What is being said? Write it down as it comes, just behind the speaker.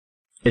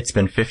It's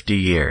been 50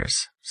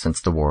 years since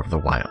the War of the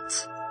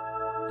Wilds,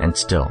 and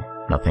still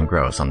nothing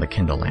grows on the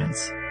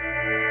Kindlelands.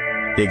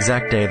 The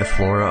exact day the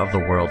flora of the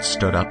world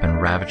stood up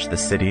and ravaged the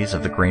cities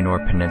of the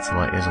Graynor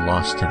Peninsula is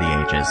lost to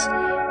the ages.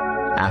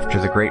 After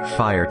the Great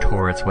Fire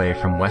tore its way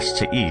from west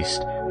to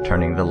east,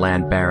 turning the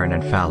land barren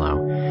and fallow,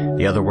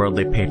 the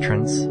otherworldly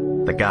patrons,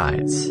 the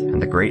guides,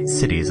 and the great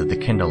cities of the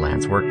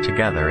Kindlelands worked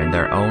together in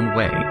their own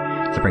way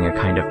to bring a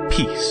kind of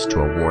peace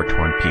to a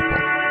war-torn people.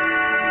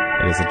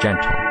 It is a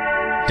gentle,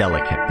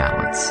 delicate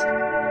balance,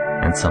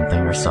 and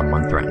something or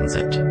someone threatens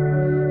it.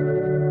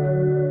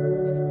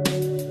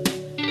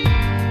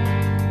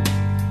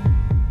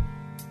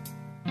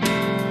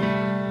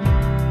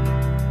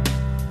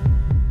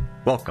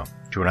 Welcome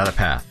to Another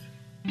Path.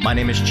 My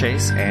name is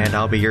Chase, and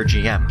I'll be your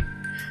GM.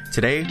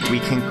 Today, we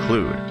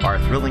conclude our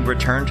thrilling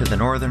return to the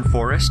Northern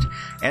Forest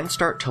and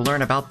start to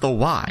learn about the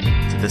why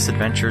to this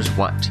adventure's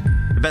what.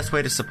 The best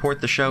way to support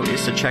the show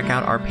is to check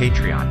out our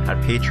Patreon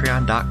at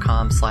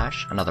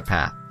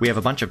patreon.com/anotherpath. We have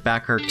a bunch of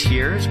backer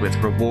tiers with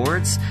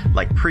rewards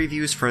like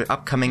previews for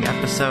upcoming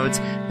episodes,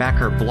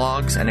 backer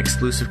blogs, and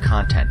exclusive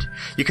content.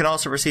 You can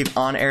also receive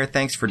on-air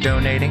thanks for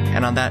donating,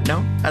 and on that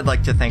note, I'd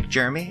like to thank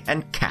Jeremy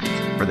and Kat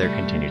for their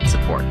continued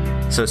support.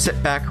 So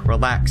sit back,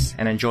 relax,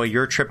 and enjoy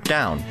your trip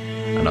down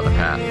another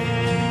path.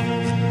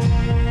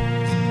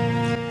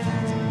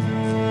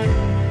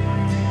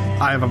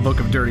 I have a book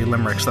of dirty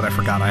limericks that I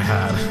forgot I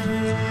had.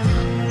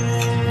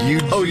 You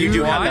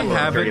do have that book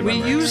of dirty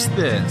we limericks. used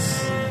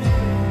this.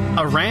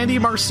 A randy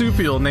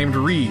marsupial named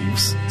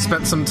Reeves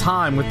spent some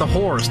time with the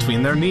whores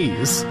between their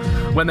knees.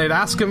 When they'd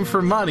ask him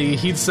for money,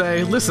 he'd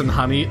say, "Listen,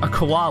 honey, a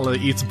koala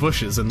eats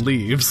bushes and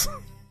leaves."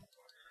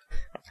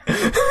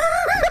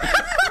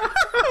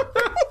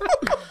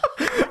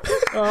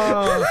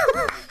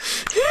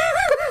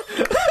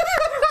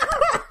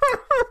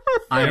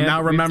 I am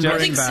now remembering I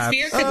think that.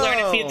 Sophia could learn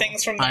a few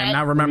things from that. I am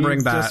now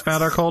remembering that. Just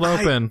found our cold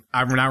open.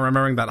 I'm now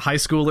remembering that high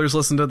schoolers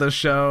listen to this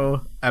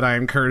show, and I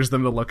encourage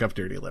them to look up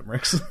dirty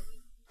limericks.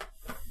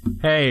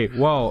 Hey,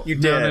 whoa. You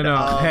No, did,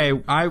 no. Hey,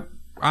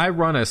 I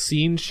run a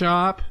scene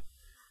shop,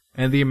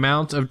 and the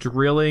amount of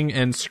drilling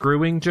and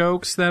screwing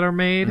jokes that are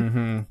made.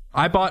 Mm-hmm.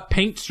 I bought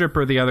Paint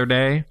Stripper the other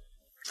day.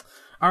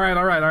 All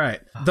right.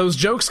 Those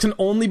jokes can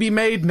only be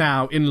made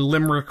now in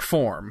limerick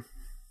form.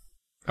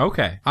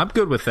 Okay, I'm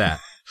good with that.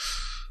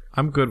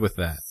 I'm not good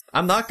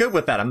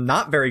with that. I'm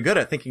not very good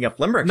at thinking up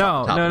limericks.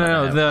 No.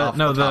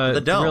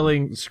 The dome.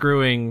 drilling,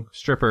 screwing,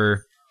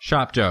 stripper,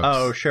 shop jokes.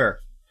 Oh, sure.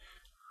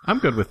 I'm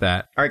good with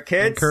that. All right,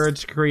 kids.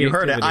 Encourage creativity. You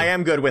heard it. I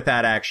am good with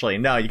that, actually.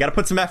 No, you got to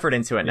put some effort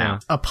into it now.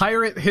 A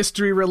pirate,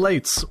 history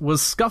relates,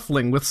 was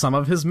scuffling with some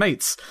of his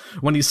mates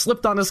when he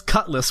slipped on his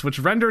cutlass, which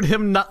rendered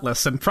him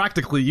nutless and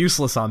practically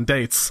useless on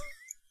dates.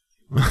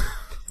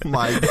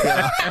 My God.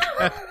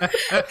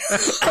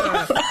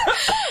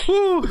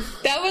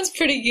 That one's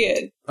pretty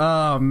good.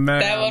 Oh,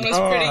 man. That one was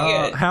pretty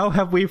good. How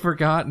have we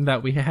forgotten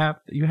that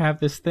you have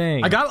this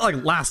thing? I got it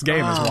like last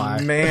game is why.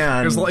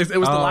 Man. It was the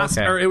last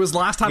okay. or it was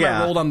last time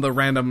Yeah. I rolled on the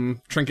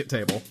random trinket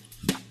table.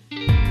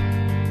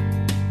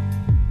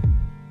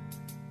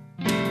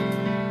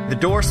 The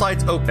door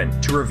slides open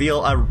to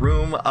reveal a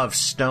room of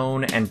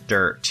stone and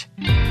dirt.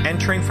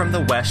 Entering from the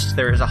west,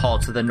 there is a hall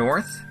to the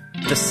north,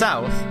 the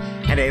south,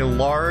 and a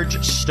large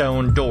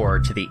stone door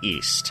to the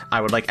east.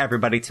 I would like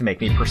everybody to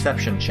make me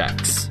perception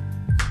checks.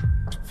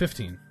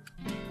 15.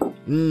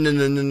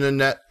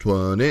 Net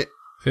 20.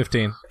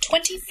 15.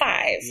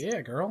 25.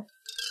 Yeah, girl.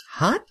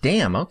 Hot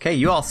damn, okay,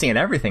 you all seeing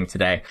everything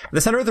today. The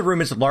center of the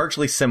room is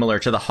largely similar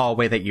to the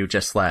hallway that you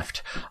just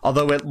left,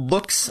 although it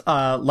looks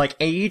like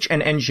age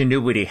and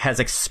ingenuity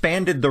has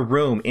expanded the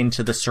room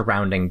into the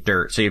surrounding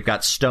dirt. So you've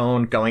got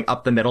stone going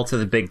up the middle to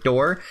the big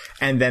door,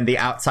 and then the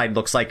outside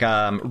looks like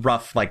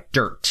rough like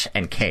dirt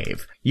and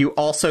cave. You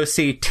also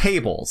see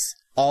tables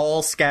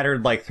all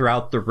scattered like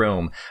throughout the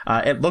room.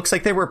 It looks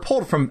like they were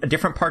pulled from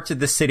different parts of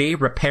the city,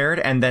 repaired,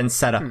 and then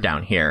set up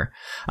down here.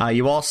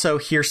 You also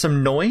hear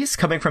some noise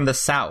coming from the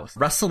south,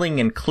 rustling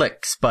and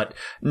clicks, but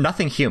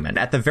nothing human.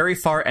 At the very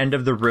far end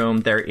of the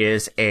room, there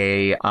is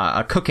a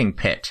cooking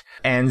pit.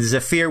 And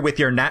Zephyr, with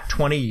your nat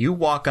 20, you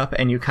walk up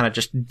and you kind of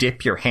just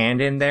dip your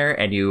hand in there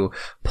and you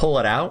pull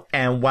it out.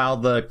 And while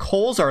the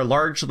coals are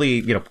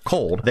largely,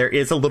 cold, there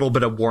is a little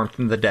bit of warmth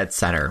in the dead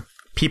center.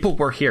 People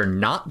were here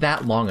not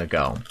that long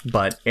ago,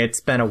 but it's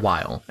been a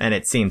while, and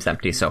it seems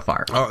empty so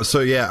far. Oh,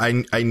 so yeah,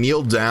 I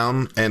kneel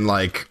down and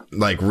I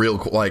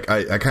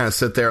kind of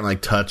sit there and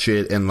like touch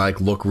it and like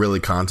look really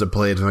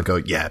contemplative and I go,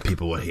 yeah,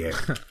 people were here.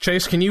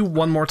 Chase, can you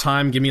one more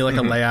time give me like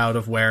a layout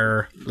of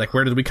where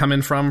did we come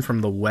in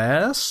from the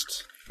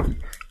west?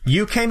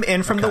 You came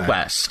in from the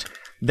west.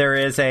 There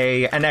is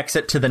an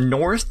exit to the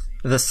north,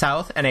 the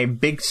south, and a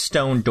big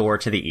stone door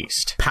to the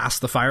east. Past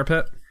the fire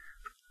pit?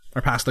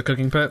 Or past the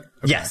cooking pit?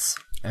 Okay. Yes.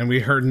 And we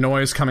heard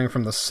noise coming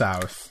from the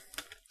south.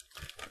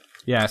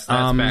 Yes,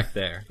 that's back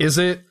there.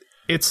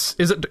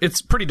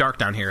 It's pretty dark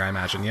down here, I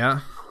imagine, yeah?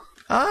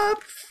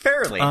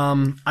 Fairly.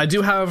 I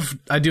do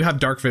have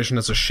dark vision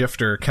as a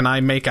shifter. Can I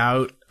make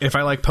out if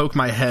I like poke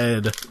my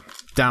head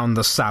down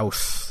the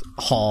south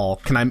hall.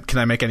 Can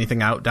I make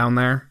anything out down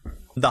there?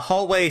 The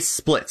hallway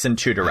splits in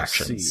two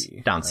directions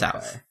see. down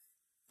south.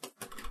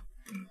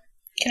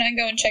 Can I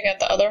go and check out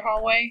the other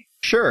hallway?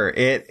 Sure,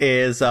 it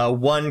is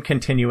one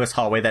continuous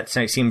hallway that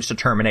seems to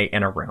terminate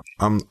in a room.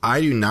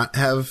 I do not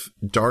have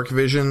dark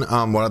vision.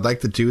 What I'd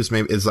like to do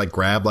is like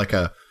grab like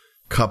a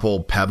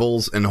couple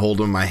pebbles and hold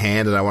them in my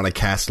hand, and I want to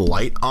cast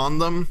light on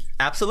them.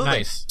 Absolutely.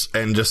 Nice.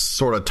 And just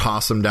sort of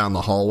toss them down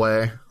the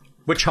hallway.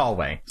 Which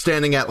hallway?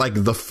 Standing at like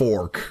the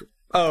fork.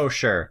 Oh,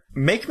 sure.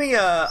 Make me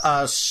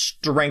a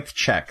strength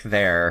check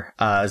there,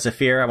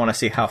 Zephyr. I want to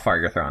see how far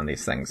you're throwing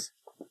these things.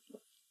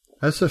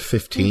 That's a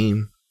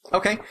 15.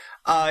 Okay.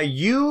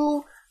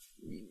 You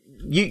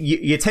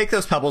take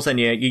those pebbles and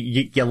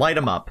you light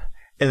them up,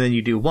 and then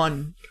you do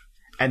one,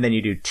 and then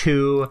you do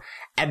two,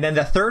 and then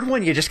the third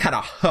one you just kind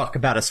of hook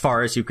about as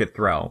far as you could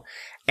throw,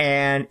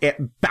 and it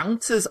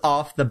bounces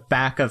off the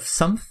back of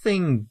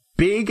something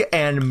big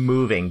and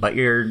moving, but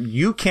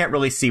you can't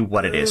really see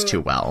what it is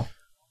too well.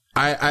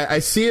 I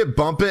see it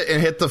bump it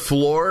and hit the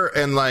floor,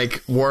 and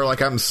like where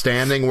like I'm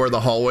standing where the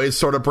hallways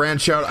sort of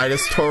branch out, I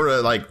just sort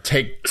of like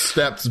take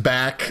steps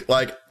back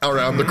like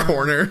around the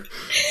corner,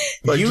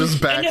 like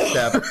just back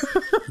step.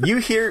 You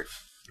hear?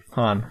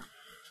 Hold on.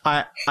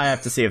 I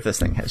have to see if this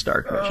thing has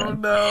dark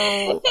vision.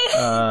 Oh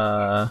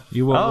no!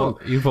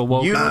 You've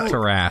awoken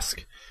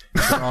Tarask.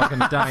 You're all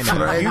gonna die now.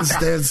 Friends,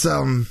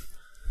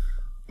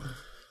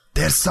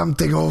 there's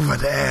something over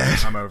there.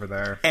 I'm over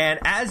there. And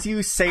as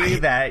you say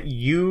that,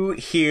 you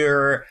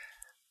hear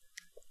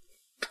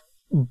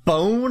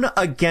bone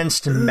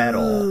against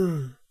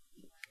metal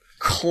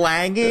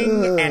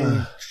clanging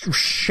and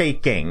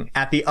shaking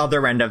at the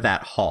other end of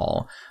that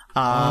hall.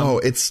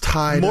 It's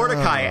tied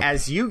Mordecai, up.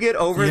 as you get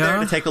over there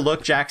to take a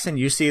look, Jackson,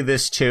 you see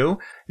this too.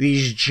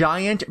 These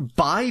giant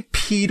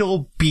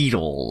bipedal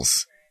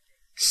beetles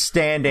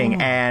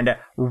standing and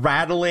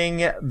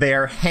rattling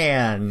their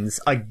hands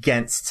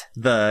against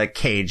the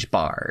cage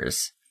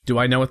bars. Do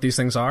I know what these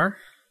things are?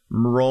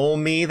 Roll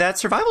me that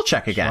survival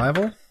check again.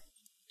 Survival?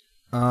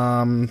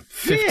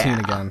 15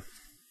 again.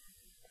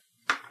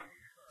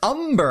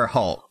 Umber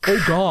Hulk.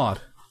 Oh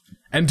God!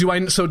 And do I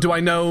know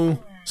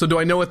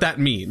what that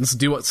means?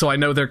 So I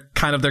know their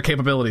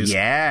capabilities.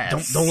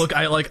 Yes. Don't look.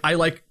 I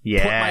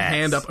Yes. put my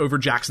hand up over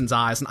Jackson's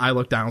eyes and I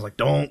look down. I was like,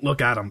 don't look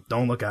at him.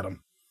 Don't look at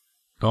him.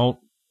 Don't.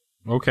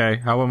 Okay.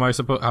 How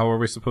are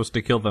we supposed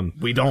to kill them?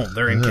 We don't.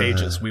 They're in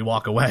cages. We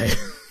walk away.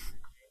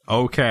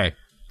 Okay.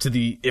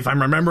 If I'm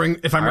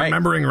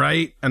remembering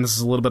right, and this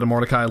is a little bit of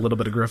Mordecai, a little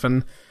bit of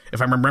Griffin.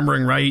 If I'm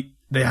remembering right,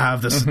 they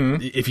have this.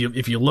 If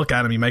you look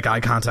at them, you make eye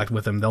contact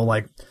with them, they'll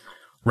like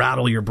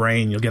rattle your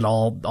brain. You'll get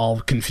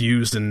all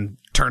confused and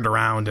turned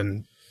around,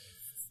 and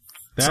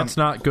that's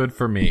not good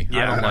for me.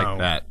 Yeah, I don't no. like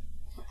that.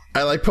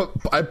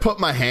 I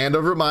put my hand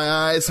over my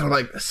eyes. And I'm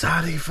like,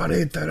 sorry for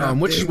interrupting.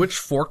 Which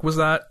fork was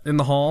that in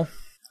the hall?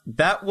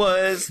 That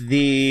was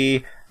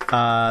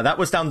that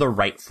was down the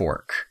right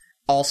fork.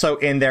 Also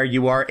in there,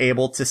 you are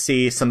able to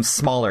see some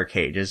smaller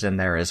cages in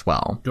there as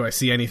well. Do I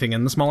see anything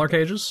in the smaller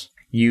cages?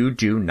 You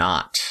do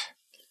not.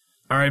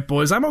 All right,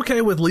 boys, I'm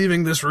okay with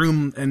leaving this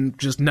room and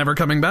just never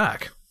coming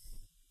back.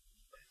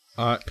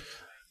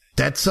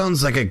 That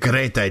sounds like a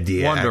great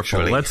idea. Wonderful.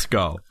 Actually. Let's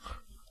go.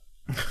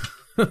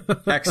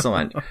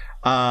 Excellent.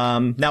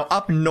 Now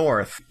up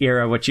north,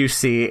 Ira, what you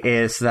see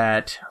is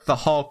that the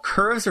hall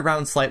curves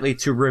around slightly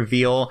to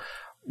reveal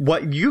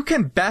what you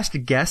can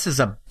best guess is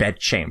a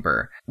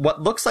bedchamber.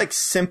 What looks like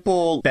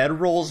simple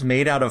bedrolls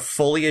made out of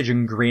foliage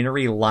and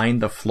greenery line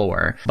the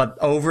floor, but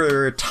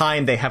over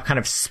time they have kind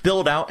of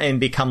spilled out and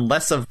become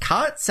less of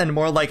cots and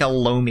more like a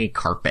loamy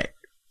carpet.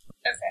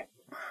 Okay.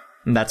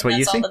 And that's what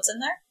you That's see. all that's in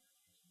there?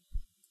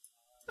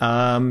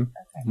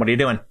 What are you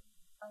doing?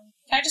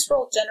 Can I just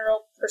roll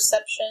general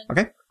perception?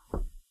 Okay.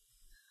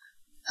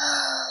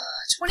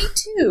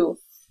 22.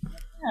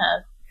 Yeah.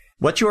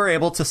 What you are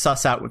able to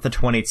suss out with the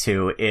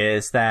 22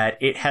 is that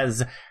it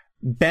has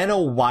been a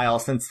while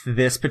since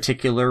this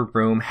particular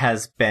room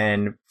has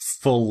been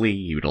fully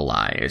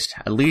utilized.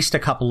 At least a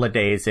couple of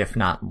days, if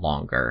not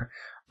longer.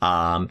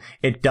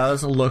 It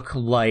does look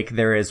like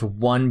there is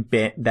one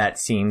bit that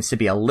seems to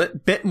be a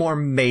bit more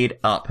made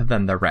up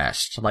than the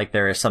rest. Like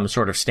there is some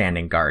sort of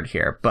standing guard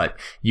here, but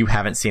you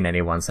haven't seen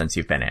anyone since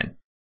you've been in.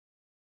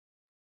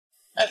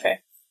 Okay.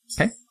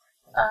 Okay.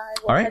 I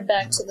will All right. head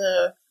back to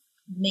the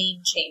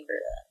main chamber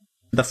then.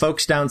 The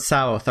folks down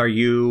south, what are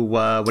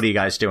you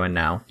guys doing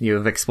now?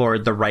 You've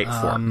explored the right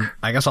fork.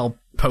 I guess I'll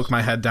poke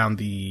my head down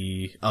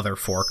the other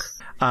fork.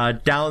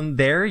 Down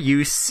there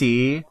you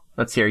see,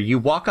 let's see here, you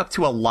walk up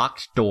to a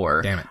locked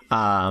door. Damn it.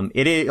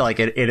 It is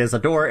like, it is a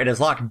door, it is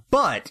locked,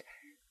 but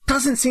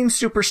doesn't seem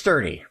super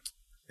sturdy.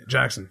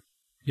 Jackson.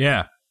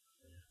 Yeah.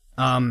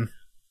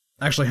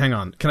 Actually, hang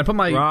on. Can I put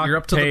my ear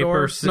up to the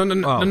door? No.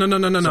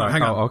 Sorry.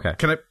 Hang on. Oh, okay.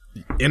 Can I?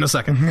 In a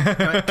second.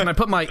 Can I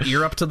put my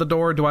ear up to the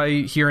door? Do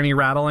I hear any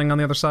rattling on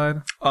the other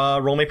side?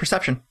 Roll me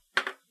perception.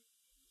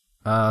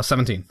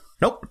 17.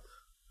 Nope.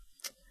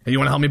 Hey, you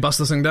want to help me bust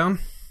this thing down?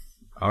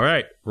 All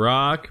right.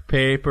 Rock,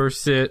 paper,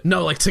 sit.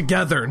 No, like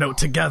together. No,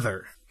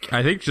 together.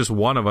 I think just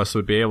one of us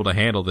would be able to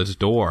handle this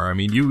door. I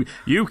mean,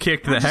 you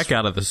kicked the heck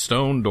out of the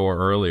stone door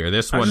earlier.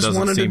 This one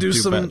doesn't seem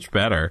too much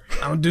better.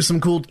 I would do some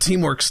cool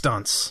teamwork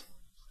stunts.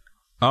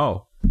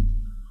 Oh.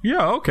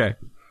 Yeah, okay.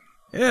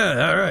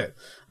 Yeah, all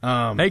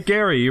right. Hey,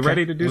 Gary, you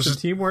ready to do some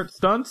teamwork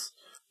stunts?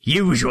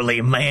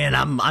 Usually, man,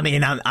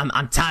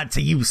 I'm tied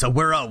to you, so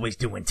we're always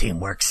doing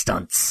teamwork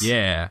stunts.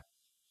 Yeah.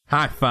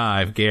 High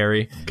five,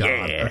 Gary. God,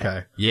 Yeah.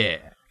 okay. Yeah.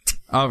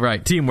 All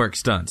right, teamwork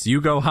stunts. You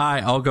go high,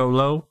 I'll go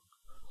low.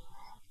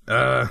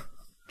 Sure.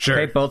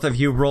 Okay, both of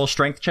you roll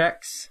strength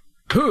checks.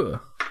 Cool.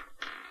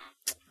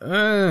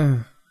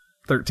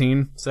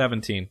 13.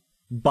 17.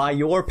 By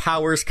your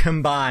powers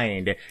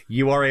combined,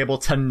 you are able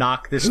to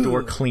knock this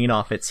door clean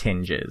off its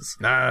hinges.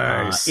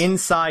 Nice.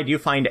 Inside, you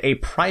find a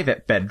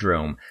private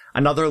bedroom.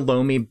 Another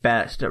loamy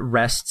bed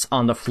rests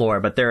on the floor,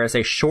 but there is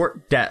a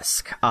short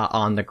desk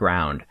on the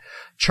ground.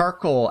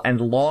 Charcoal and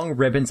long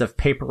ribbons of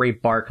papery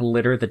bark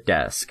litter the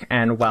desk,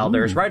 and while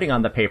there's writing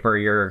on the paper,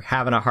 you're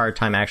having a hard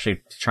time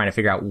actually trying to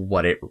figure out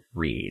what it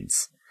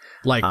reads.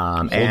 Like,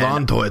 Hold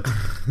on to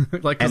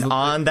it. like, And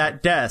on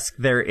that desk,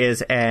 there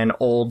is an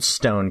old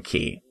stone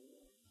key.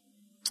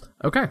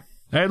 okay.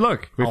 Hey,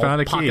 look, we I'll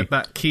found a key. pocket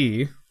that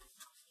key.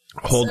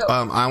 Hold. So,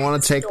 I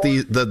want to take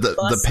the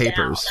bust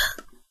papers.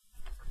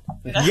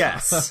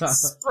 Yes.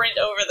 Sprint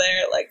over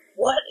there, like,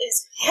 what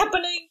is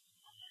happening?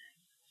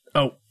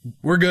 Oh,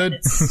 we're good.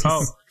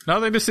 Oh,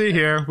 nothing to see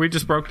here. We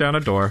just broke down a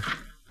door.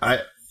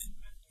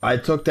 I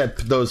took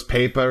those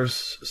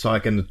papers so I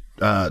can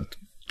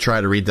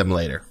try to read them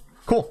later.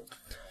 Cool.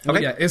 Okay. Oh,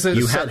 yeah, is it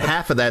You had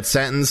half of that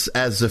sentence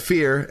as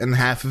Zephyr, and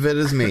half of it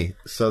as me.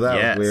 So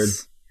that was weird.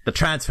 The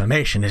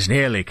transformation is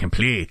nearly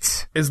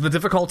complete. is the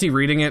difficulty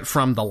reading it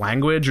from the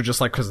language or just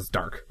like because it's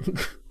dark?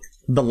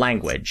 The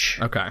language.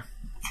 Okay.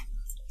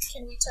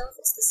 Can we tell if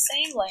it's the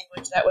same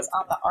language that was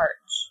on the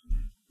arch?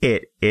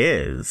 It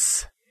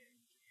is.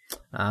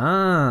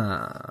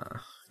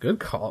 Ah, good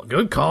call.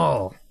 Good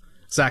call.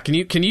 Zach, can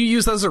you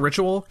use that as a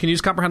ritual? Can you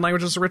use comprehend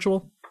language as a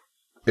ritual?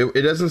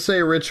 It doesn't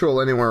say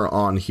ritual anywhere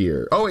on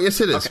here. Oh,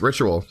 yes, it is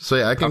ritual. So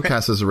yeah, I can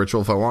cast as a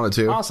ritual if I wanted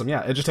to. Awesome.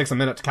 Yeah, it just takes a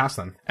minute to cast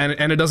them, and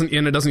it doesn't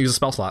use a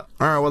spell slot.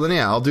 All right, well then,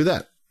 yeah, I'll do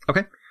that.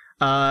 Okay.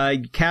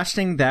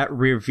 Casting that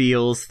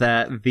reveals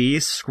that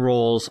these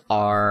scrolls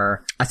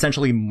are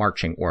essentially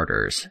marching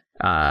orders,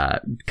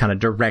 kind of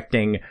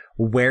directing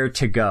where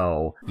to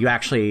go. You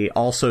actually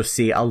also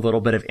see a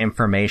little bit of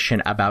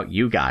information about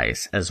you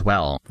guys as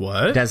well.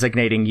 What?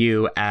 Designating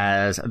you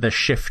as the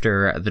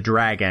Shifter, the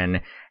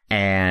dragon,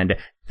 and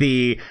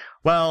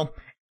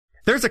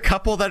there's a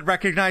couple that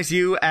recognize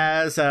you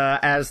as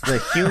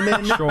the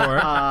human.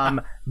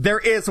 Sure. There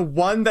is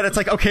one that it's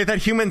like, okay, that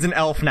human's an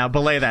elf now.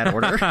 Belay that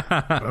order.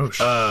 Oh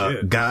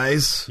shit.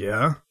 Guys,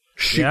 Yeah.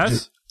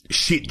 Yes?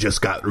 shit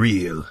just got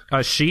real.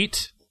 A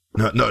sheet?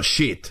 No,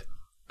 shit.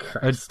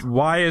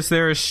 Why is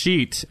there a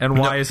sheet, and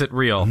why is it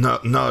real?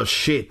 No,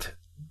 shit.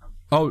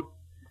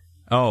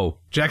 Oh.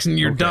 Jackson,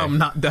 you're dumb,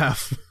 not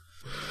deaf.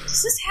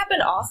 Does this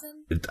happen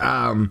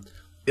often?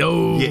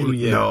 Oh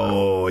Yeah.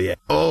 No, yeah.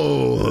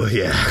 Oh,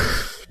 yeah.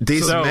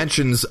 This So-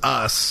 mentions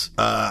us,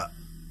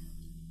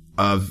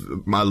 of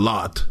my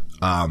lot.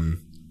 A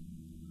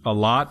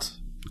lot?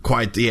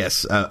 Quite,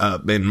 yes,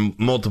 in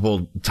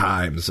multiple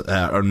times,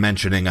 are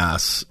mentioning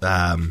us.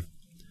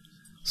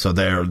 So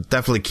they're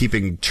definitely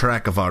keeping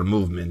track of our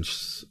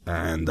movements,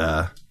 and,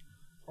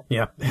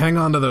 Yeah, hang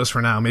on to those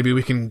for now. Maybe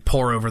we can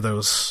pour over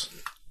those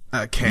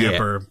at camp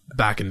Yeah. or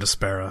back into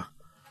Spera.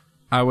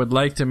 I would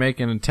like to make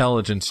an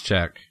intelligence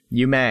check.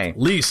 You may.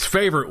 Least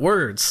favorite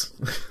words.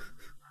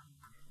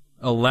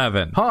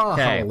 11.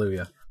 Okay.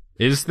 Hallelujah.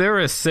 Is there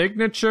a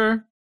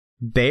signature?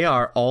 They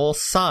are all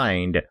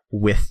signed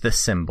with the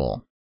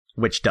symbol,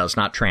 which does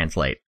not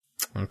translate.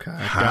 Okay.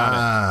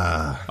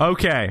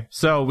 Okay,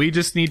 so we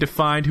just need to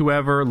find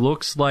whoever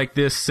looks like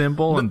this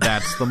symbol, and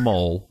that's the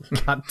mole.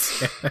 God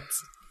damn it.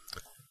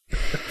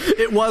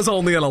 It was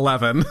only an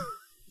 11.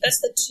 That's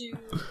the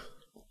two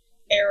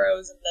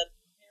arrows and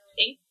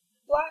the ink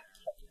black?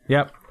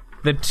 Yep.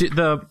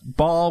 The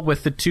ball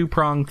with the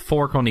two-pronged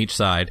fork on each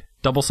side.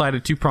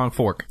 Double-sided two-pronged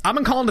fork. I've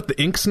been calling it the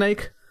ink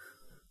snake.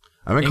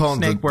 I've been Ink calling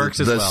snake works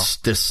as well.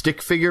 the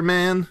stick figure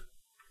man.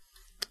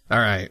 All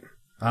right.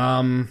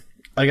 I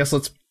guess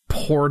let's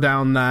pour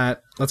down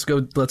that. Let's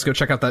go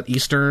check out that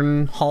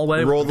eastern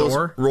hallway. Roll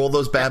door.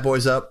 those bad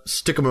boys up,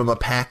 stick them in my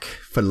pack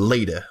for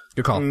later.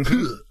 Good call.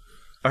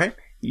 Okay.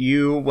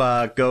 You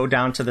go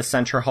down to the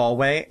center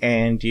hallway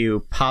and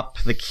you pop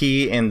the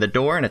key in the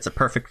door, and it's a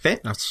perfect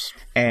fit. That's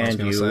And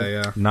what I was you gonna say,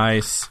 yeah.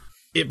 Nice.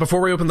 Before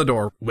we open the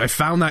door, I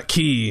found that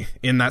key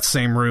in that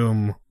same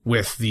room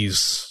with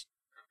these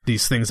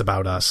things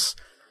about us.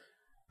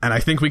 And I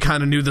think we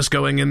kind of knew this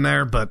going in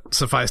there, but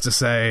suffice to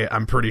say,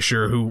 I'm pretty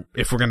sure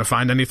if we're going to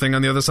find anything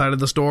on the other side of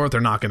this door, they're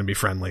not going to be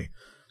friendly.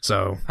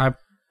 So,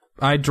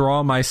 I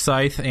draw my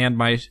scythe and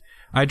my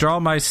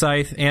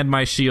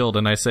shield,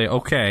 and I say,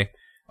 okay,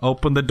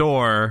 open the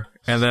door,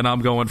 and then I'm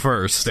going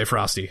first. stay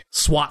frosty.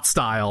 SWAT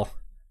style.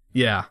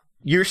 Yeah.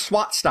 You're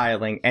SWAT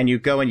styling, and you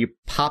go and you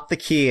pop the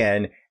key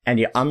in and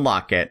you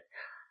unlock it.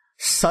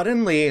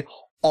 Suddenly,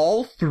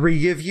 All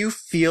three of you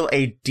feel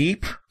a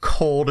deep,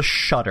 cold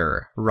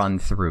shudder run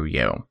through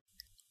you.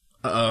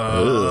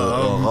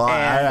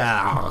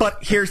 But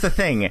here's the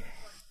thing.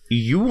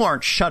 You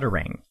aren't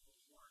shuddering.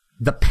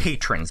 The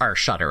patrons are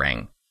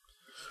shuddering.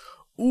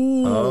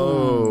 Ooh.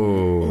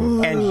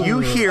 Oh. And you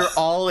hear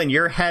all in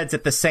your heads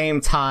at the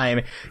same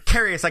time.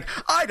 Carrie is like,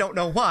 I don't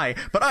know why,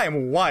 but I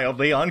am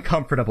wildly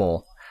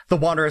uncomfortable. The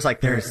Wanderer is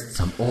like, there's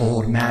some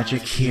old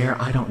magic here.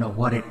 I don't know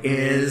what it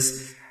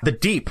is. The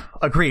Deep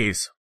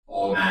agrees.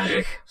 Old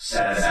magic,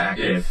 status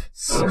active,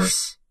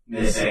 source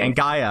missing. And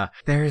Gaia,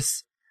 there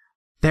is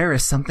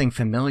something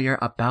familiar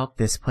about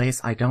this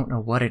place. I don't know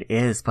what it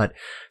is, but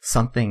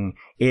something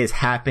is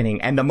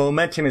happening. And the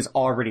momentum is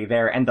already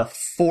there. And the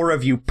four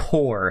of you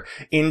pour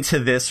into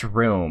this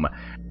room.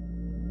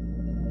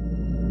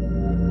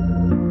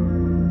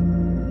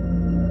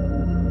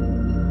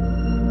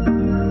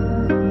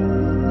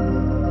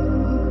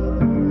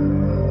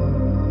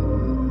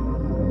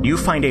 You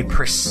find a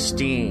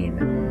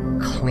pristine,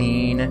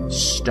 clean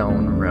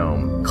stone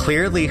room.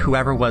 Clearly,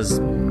 whoever was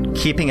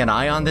keeping an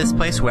eye on this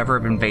place, whoever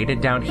invaded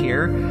down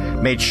here,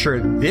 made sure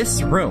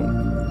this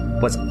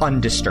room was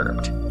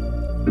undisturbed.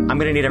 I'm going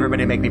to need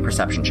everybody to make me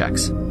perception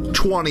checks.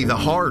 20 the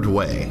hard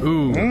way.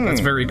 Ooh,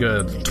 that's very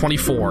good.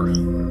 24.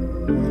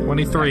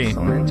 23.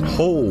 Excellent.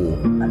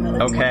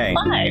 Oh. Okay.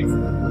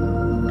 5.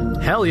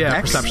 Hell yeah,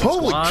 Excellent. perception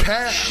Holy squad.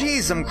 cat.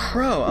 Jeez, I'm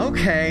crow.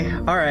 Okay.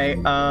 All right.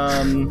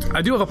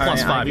 I do have a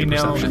plus All right, 5 in you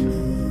know-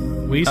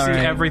 perception. We see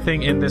right.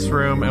 everything in this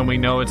room, and we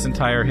know its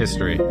entire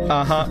history.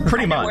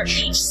 Pretty Where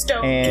much. each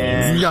stone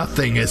And is.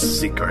 Nothing is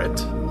secret.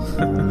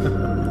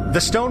 the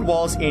stone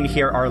walls in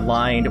here are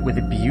lined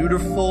with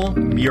beautiful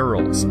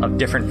murals of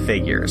different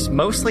figures,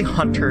 mostly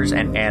hunters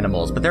and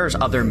animals, but there's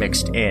other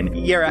mixed in.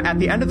 Yera, at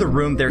the end of the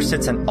room there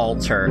sits an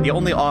altar. The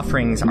only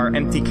offerings are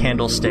empty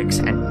candlesticks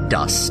and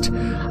dust.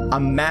 A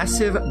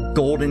massive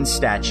golden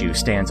statue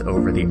stands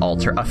over the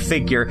altar. A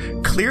figure,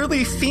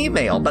 clearly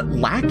female, but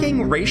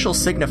lacking racial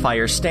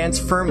signifiers, stands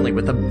firmly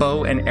with a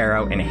bow and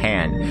arrow in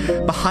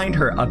hand. Behind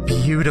her, a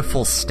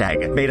beautiful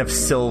stag made of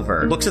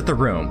silver looks at the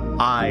room,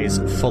 eyes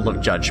full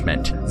of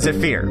judgment.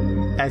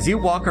 Zephyr, as you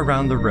walk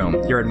around the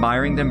room, you're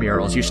admiring the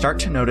murals, you start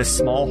to notice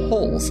small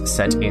holes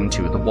set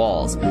into the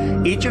walls.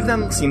 Each of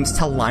them seems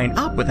to line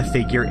up with a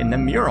figure in the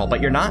mural,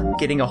 but you're not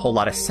getting a whole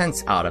lot of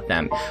sense out of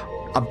them.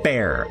 A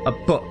bear, a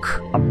book,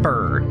 a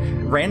bird,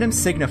 random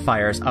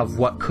signifiers of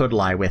what could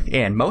lie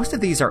within. Most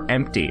of these are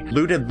empty,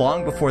 looted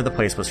long before the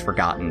place was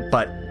forgotten,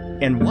 but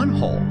in one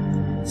hole,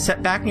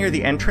 set back near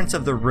the entrance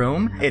of the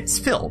room, it's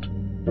filled.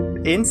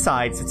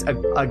 Inside sits a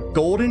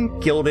golden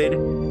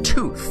gilded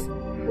tooth,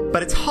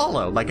 but it's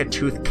hollow like a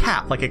tooth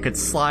cap, like it could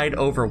slide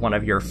over one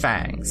of your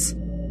fangs.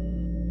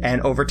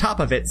 And over top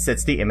of it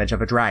sits the image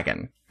of a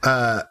dragon.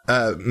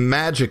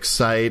 Magic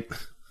site.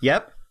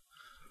 Yep.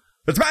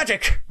 It's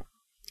magic!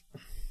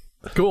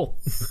 Cool.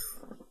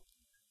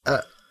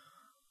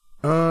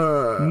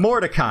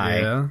 Mordecai,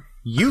 Yeah.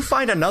 you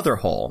find another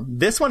hole.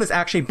 This one is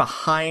actually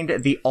behind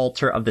the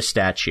altar of the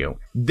statue.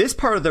 This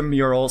part of the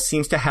mural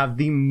seems to have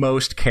the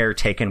most care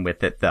taken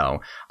with it,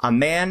 though. A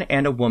man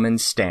and a woman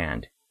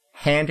stand,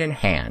 hand in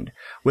hand,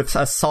 with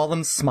a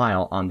solemn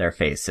smile on their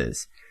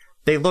faces.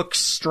 They look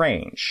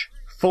strange,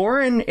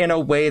 foreign in a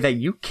way that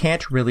you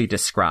can't really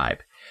describe.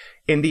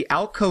 In the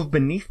alcove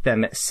beneath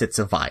them sits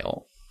a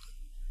vial.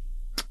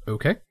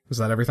 Okay. Is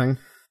that everything?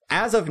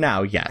 As of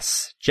now,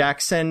 yes.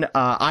 Jackson,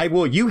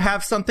 you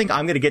have something.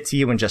 I'm going to get to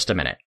you in just a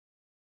minute.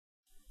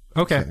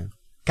 Okay.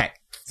 Okay.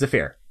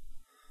 Zephyr.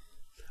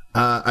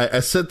 I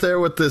sit there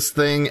with this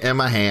thing in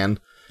my hand.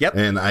 Yep.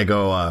 And I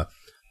go,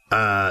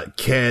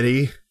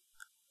 Caddy,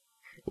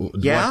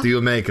 Yeah? what do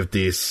you make of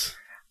these?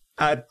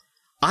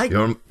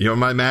 You're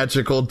my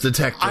magical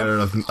detector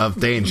of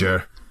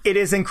danger. It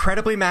is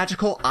incredibly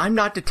magical. I'm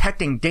not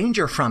detecting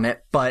danger from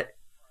it, but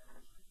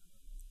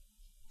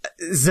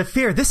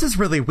Zephyr, this is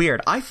really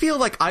weird. I feel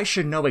like I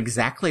should know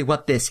exactly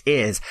what this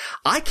is.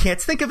 I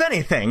can't think of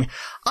anything.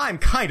 I'm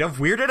kind of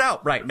weirded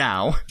out right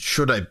now.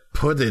 Should I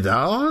put it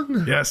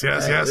on? Yes.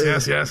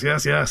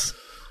 Okay.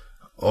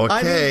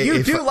 I mean,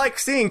 you do like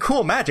seeing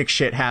cool magic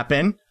shit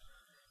happen.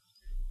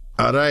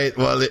 All right.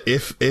 Well,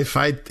 if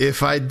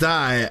I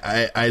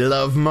die, I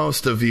love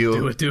most of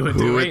you. Do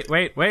it.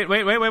 Wait.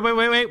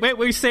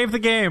 We saved the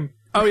game.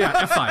 Oh, yeah,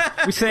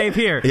 F5. We save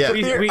here. Yeah.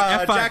 We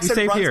F5. Jackson we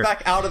save runs here.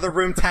 back out of the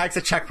room, tags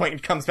a checkpoint,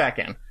 and comes back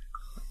in. All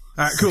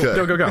right, cool.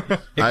 Good. Go.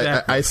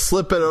 Exactly. I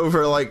slip it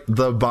over like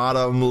the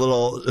bottom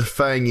little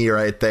thingy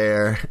right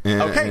there,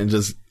 and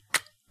just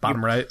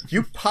Bottom right.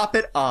 You pop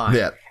it on.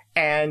 Yeah.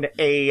 And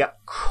a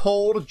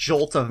cold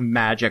jolt of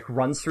magic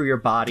runs through your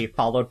body,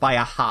 followed by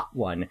a hot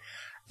one.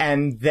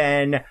 And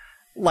then,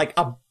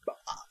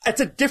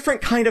 it's a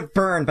different kind of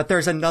burn, but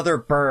there's another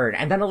burn,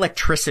 and then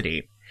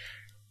electricity.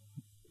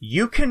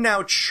 You can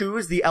now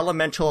choose the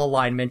elemental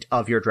alignment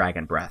of your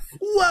dragon breath.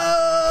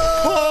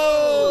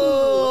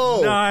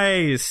 whoa.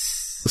 Nice.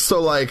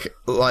 So like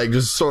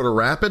just sort of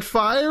rapid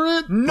fire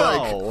it?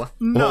 No.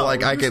 Well, I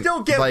you can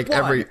still get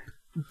one.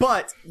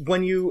 But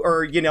when you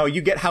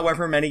get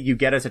however many you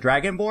get as a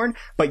Dragonborn,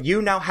 but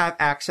you now have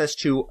access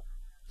to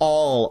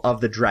all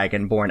of the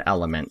Dragonborn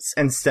elements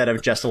instead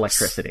of just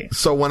electricity.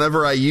 So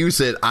whenever I use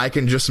it, I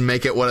can just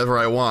make it whatever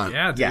I want.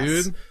 Yeah, dude.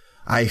 Yes.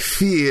 I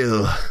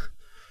feel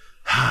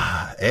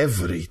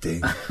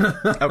everything.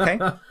 Okay.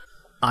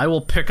 I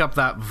will pick up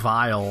that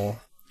vial.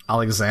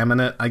 I'll examine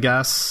it, I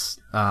guess.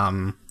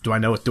 Do I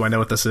know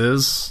what this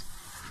is?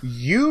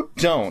 You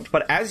don't,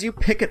 but as you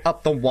pick it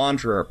up, the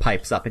Wanderer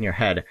pipes up in your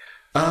head.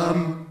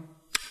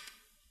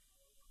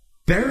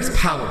 There's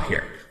power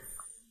here.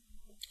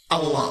 A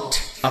lot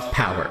of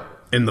power.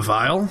 In the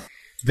vial?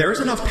 There's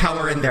enough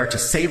power in there to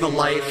save a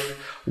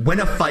life, win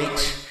a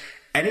fight,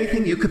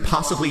 anything you could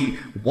possibly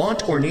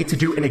want or need to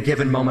do in a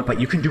given moment, but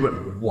you can do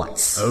it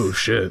once. Oh,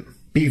 shit.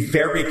 Be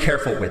very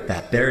careful with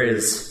that. There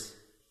is...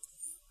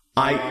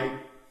 I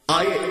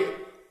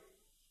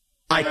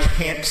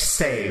can't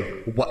say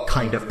what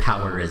kind of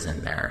power is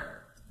in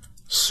there.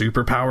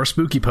 Superpower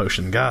spooky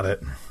potion. Got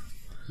it.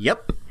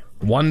 Yep.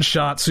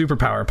 One-shot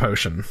superpower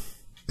potion.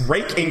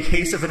 Break in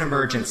case of an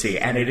emergency,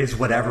 and it is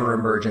whatever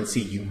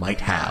emergency you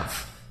might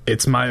have.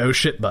 It's my oh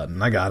shit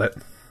button. I got it.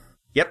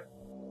 Yep.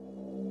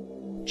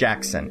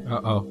 Jackson,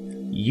 Uh-oh.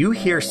 you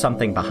hear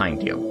something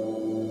behind you.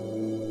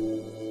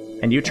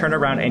 And you turn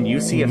around and you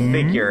see a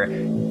figure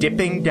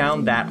dipping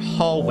down that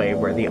hallway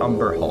where the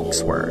Umber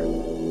Hulks were.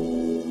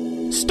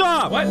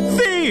 Stop! What?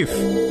 Thief!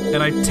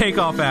 And I take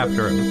off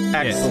after him.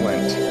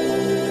 Excellent.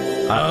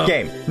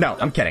 Game. No,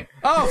 I'm kidding.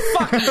 Oh,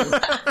 fuck you!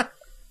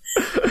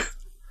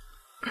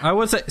 I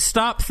would say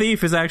stop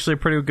thief is actually a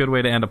pretty good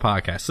way to end a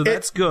podcast. So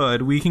that's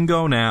good. We can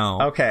go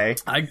now. Okay.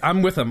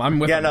 I'm with him.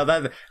 Yeah, no,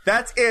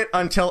 that's it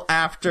until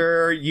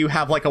after you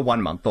have like a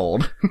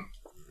 1-month-old.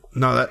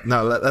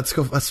 Let's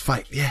go. Let's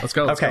fight. Yeah. Let's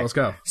go. Let's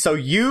go. So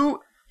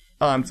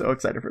I'm so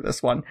excited for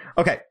this one.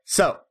 Okay,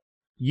 so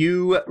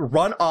you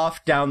run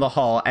off down the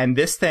hall and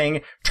this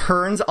thing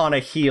turns on a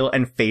heel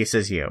and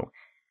faces you.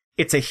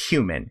 It's a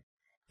human.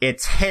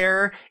 Its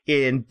hair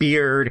and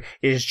beard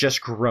is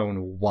just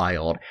grown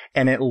wild,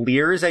 and it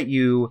leers at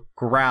you,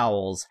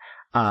 growls,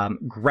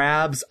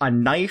 grabs a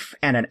knife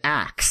and an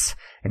axe,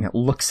 and it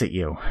looks at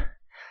you,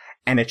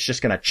 and it's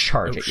just gonna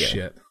charge at you.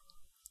 Shit.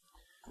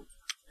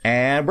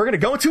 And we're gonna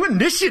go into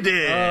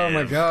initiative! Oh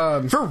my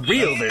god. For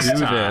real this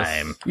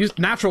time. Use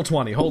natural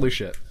 20. Holy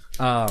shit.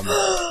 Okay.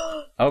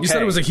 You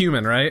said it was a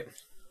human, right?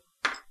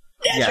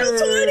 Natural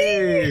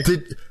 20!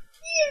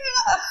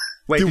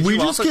 Wait, Did we you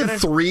just also get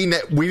three?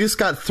 We just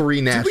got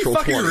three natural Did we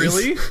fucking 20s.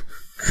 really?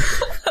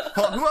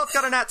 Who else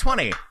got a nat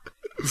 20?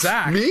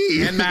 Zach.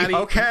 Me. And Maddie.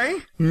 Okay.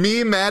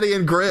 Me, Maddie,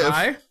 and Griff.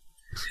 Hi.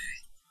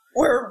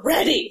 We're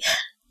ready.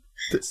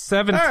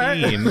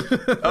 17.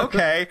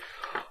 Okay.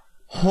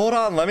 Hold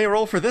on, let me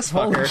roll for this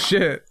Holy fucker.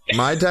 shit.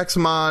 My dex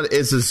mod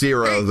is a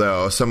 0,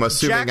 though, so I'm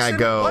assuming Jackson, I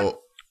go.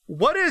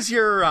 what is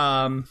your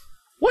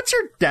what's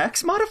your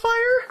dex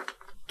modifier?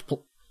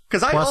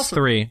 Because I Plus also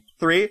 3.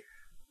 3.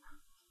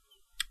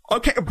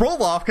 Okay,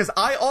 roll off because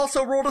I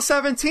also rolled a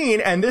 17,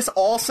 and this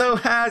also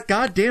has.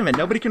 God damn it!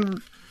 Nobody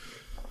can.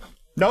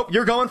 Nope,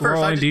 you're going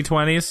first. Rolling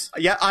d20s.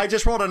 Yeah, I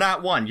just rolled a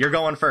nat 1. You're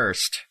going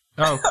first.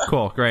 Oh,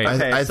 cool. Great.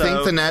 I so-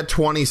 think the nat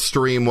 20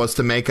 stream was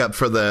to make up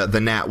for the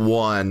nat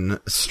 1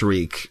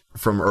 streak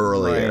from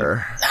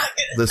earlier.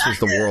 This was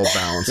the world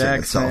balancing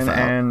itself out.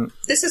 and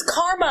This is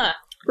karma.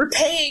 We're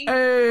paying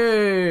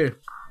Hey.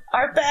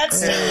 our bad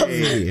stuff.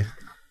 Hey.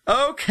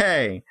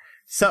 okay,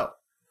 so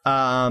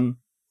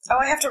Oh,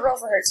 I have to roll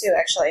for her too,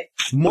 actually.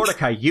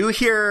 Mordecai, you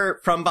hear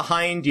from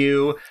behind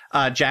you,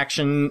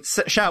 Jackson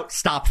shout,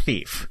 "Stop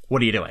thief!"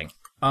 What are you doing?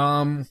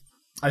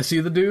 I see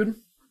the dude.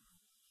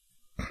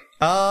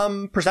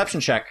 Perception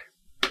check.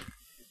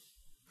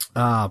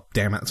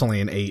 Damn it. It's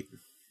only an 8.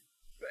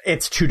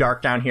 It's too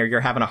dark down here.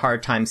 You're having a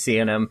hard time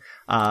seeing him.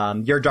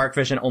 Your dark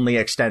vision only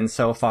extends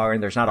so far,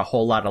 and there's not a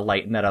whole lot of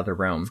light in that other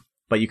room.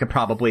 But you could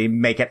probably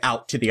make it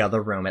out to the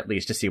other room at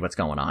least to see what's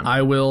going on.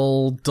 I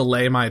will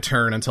delay my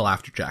turn until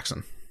after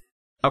Jackson.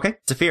 Okay,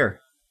 Zafir.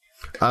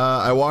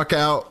 I walk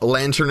out,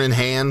 lantern in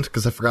hand,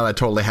 because I forgot I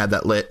totally had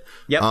that lit.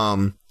 Yep.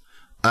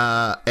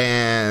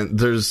 And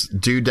there's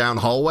dude down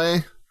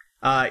hallway.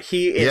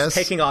 He is Yes?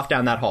 taking off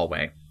down that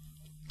hallway.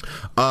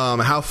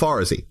 How far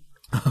is he?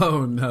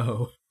 Oh,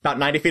 no. About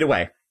 90 feet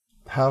away.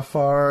 How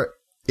far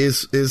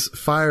is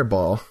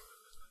Fireball?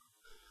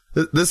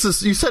 This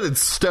is, you said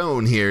it's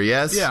stone here,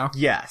 yes? Yeah.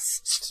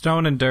 Yes.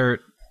 Stone and dirt.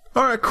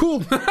 All right,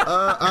 cool.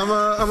 I'm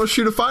gonna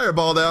shoot a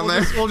fireball down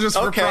there. We'll just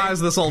Okay. reprise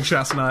this old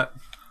chestnut.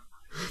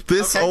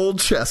 This old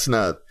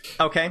chestnut.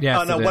 Okay. Yes,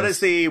 oh no, it what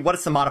is.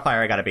 is the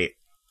modifier I gotta beat?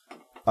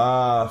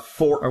 14.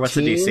 Or what's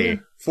the DC?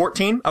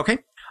 14? Okay.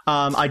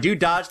 I do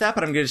dodge that,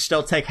 but I'm gonna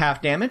still take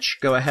half damage.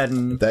 Go ahead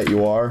and That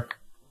you are.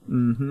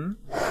 Mm-hmm.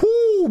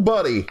 Whoo,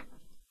 buddy.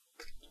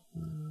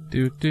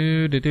 Do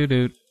do do do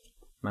do.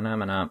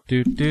 Mana.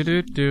 Do do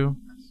do do.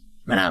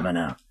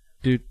 Mana.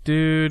 Do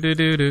do do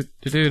do do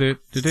do do do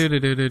do do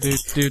do do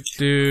do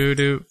do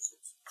do.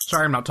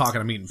 Sorry, I'm not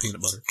talking. I'm eating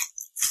peanut butter.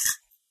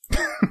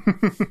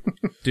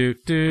 Do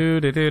do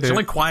do do It's the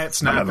only do. quiet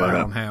snack I have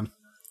on hand.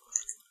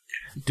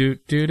 Do.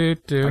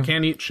 I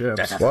can't eat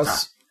chips.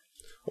 What's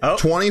Oh.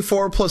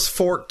 24 plus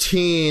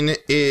 14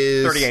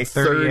 is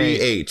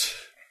 38.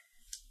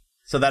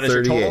 So that is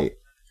your total? 38.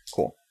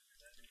 Cool.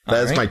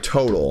 That is right. my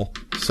total.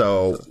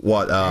 So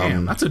what?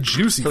 Damn, that's a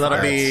juicy. So that'll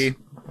fire. be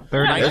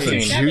 30. That's a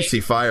 19. juicy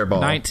fireball.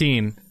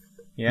 19.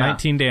 Yeah.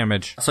 19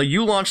 damage. So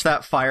you launch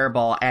that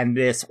fireball, and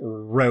this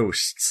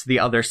roasts the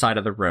other side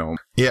of the room.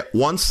 Yeah,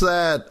 once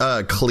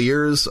that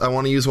clears, I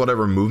want to use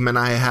whatever movement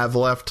I have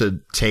left to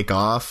take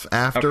off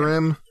after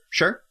him.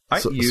 Sure. All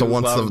right, So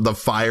once the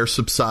fire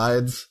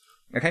subsides.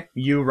 Okay,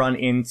 you run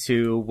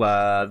into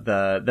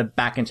the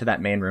back into that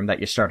main room that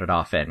you started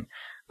off in.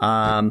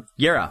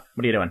 Yera,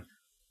 what are you doing?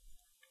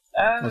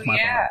 Oh,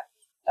 yeah.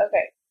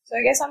 Okay, so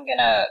I guess I'm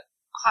gonna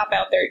hop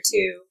out there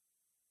too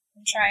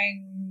and try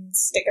and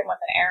stick him with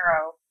an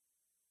arrow.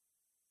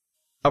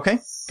 Okay,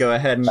 go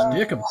ahead and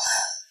Stick 'em.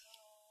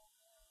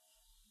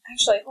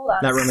 Actually, hold on.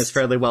 that room is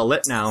fairly well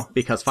lit now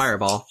because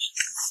fireball.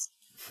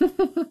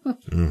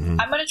 Mm-hmm.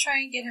 I'm gonna try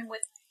and get him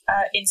with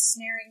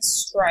ensnaring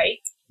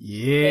strike.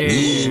 Yeah.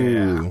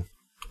 Ooh.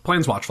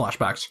 Planeswatch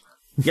flashbacks.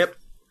 Yep.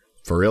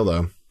 For real,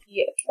 though.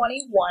 Yeah,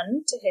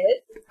 21 to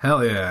hit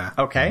Hell yeah.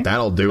 Okay.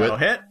 That'll do That'll it.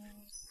 hit.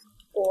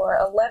 for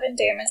 11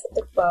 damage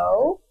with the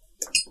bow.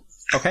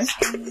 Okay.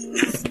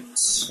 And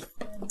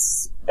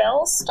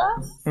spell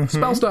stuff?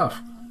 Spell stuff.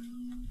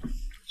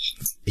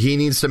 He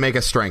needs to make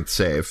a strength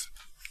save.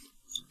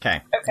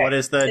 Okay. Okay. What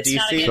is the it's DC?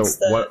 Not against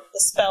So the, what- the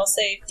spell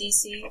save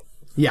DC.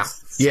 Yeah.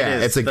 Yeah, It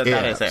is- it's a that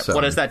yeah, is it. so-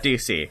 What is that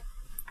DC?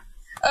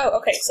 Oh,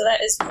 okay, so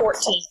that is 14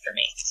 for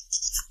me.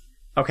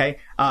 Okay.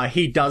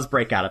 He does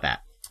break out of that.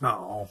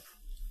 Oh.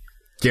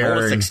 Roll a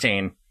Darn.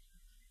 16.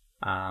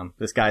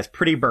 This guy's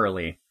pretty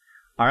burly.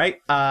 All right.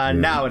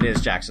 Now it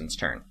is Jackson's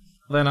turn.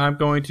 Then I'm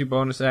going to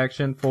bonus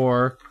action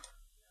for,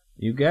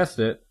 you guessed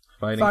it,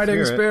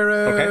 Fighting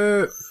Spirit.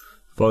 Okay.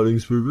 Fighting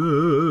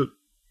spirit.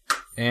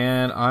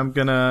 And I'm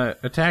going to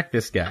attack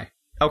this guy.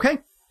 Okay.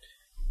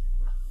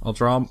 I'll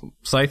draw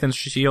Scythe and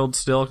Shield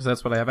still because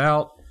that's what I have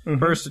out.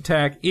 First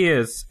attack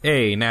is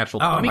a natural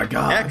 20. Oh my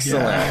god.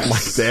 Excellent.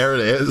 There it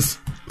is.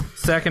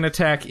 Second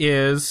attack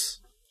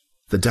is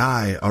The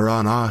die are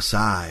on our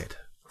side.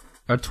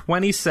 a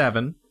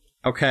 27.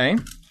 Okay.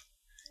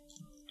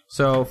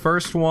 So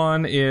first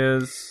one's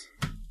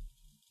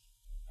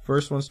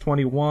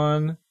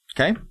 21,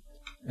 Okay.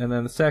 and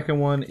then the second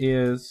one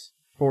is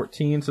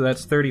 14, so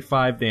that's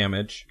 35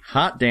 damage.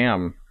 Hot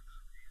damn.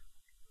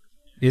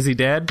 Is he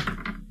dead?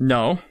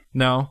 No.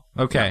 No?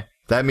 Okay.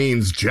 That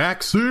means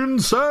Jackson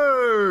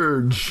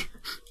Surge.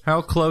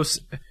 How close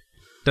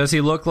does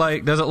it look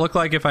like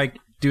if I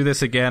do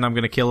this again, I'm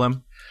going to kill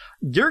him?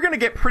 You're going to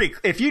get pretty...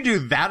 If you do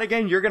that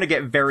again, you're going to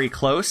get very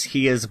close.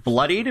 He is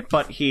bloodied,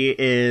 but he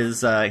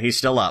is... he's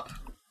still up.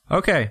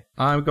 Okay.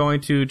 I'm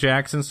going to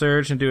Jackson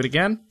Surge and do it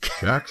again.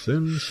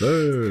 Jackson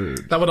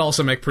Surge. That would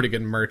also make pretty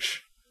good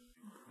merch.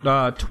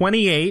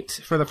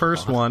 28 for the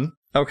first one.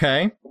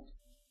 Okay.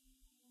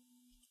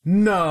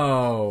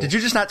 No. Did you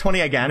just not 20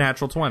 again?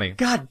 Natural 20.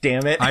 God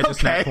damn it. I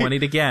just nat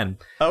 20'd again.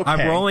 Okay.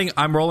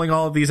 I'm rolling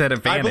all of these at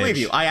advantage. I believe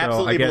you. I so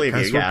absolutely get- believe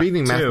you. Guys, we're Yeah.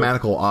 beating Two.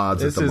 mathematical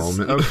odds This at the is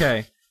moment.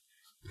 okay.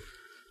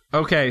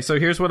 Okay, so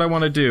here's what I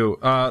want to do.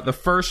 The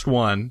first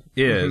one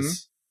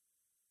is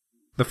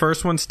the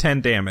first one's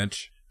 10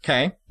 damage.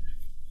 Okay.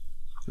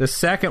 The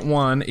second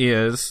one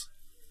is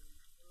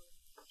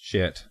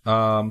shit.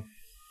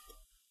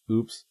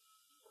 Oops.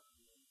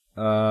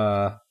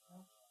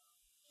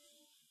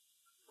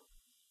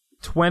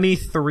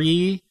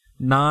 23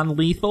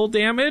 non-lethal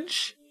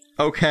damage,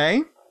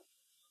 Okay.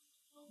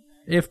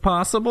 if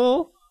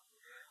possible.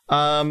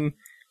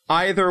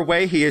 Either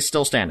way, he is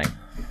still standing.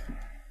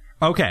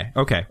 Okay.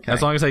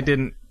 As long as I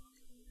didn't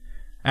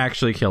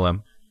actually kill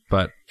him,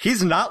 but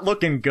He's not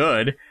looking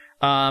good.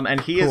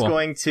 And he is Cool.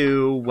 going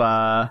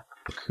to,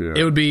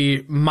 It would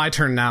be my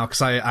turn now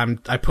because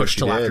I pushed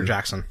till after did.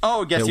 Jackson.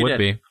 Oh, yes, it you would did.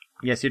 be.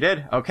 Yes, you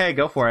did. Okay,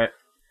 go for it.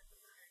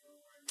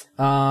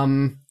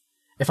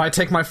 If I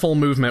take my full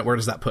movement, where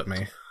does that put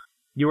me?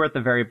 You were at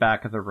the very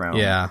back of the room.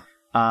 Yeah.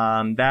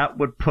 That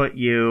would put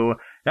you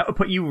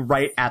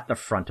right at the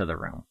front of the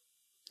room.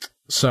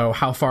 So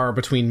how far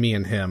between me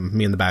and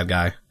the bad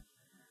guy?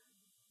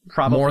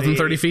 Probably More than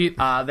 30 feet?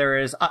 There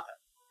is,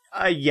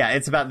 yeah,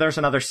 it's about, there's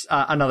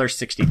another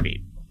 60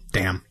 feet.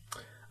 Damn.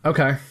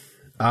 Okay.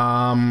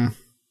 Well,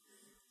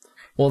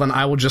 then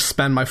I will just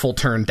spend my full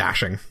turn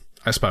dashing,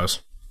 I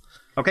suppose.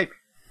 Okay.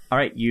 All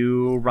right,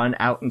 you run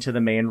out into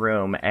the main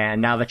room, and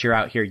now that you're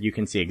out here, you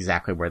can see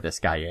exactly where this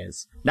guy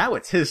is. Now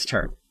it's his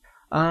turn.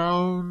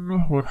 How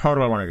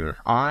do I want to do this?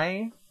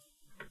 I'm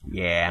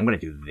gonna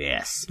do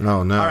this.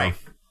 Oh, no. All right.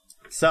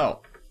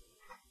 So,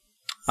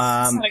 It's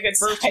not a good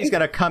first sign. he's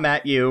gonna come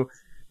at you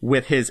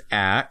with his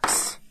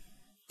axe.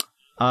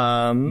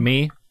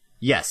 Me,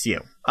 Yes,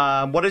 you.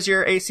 What is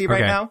your AC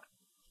right Okay. now?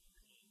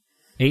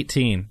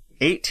 18.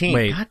 18.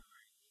 Wait. God.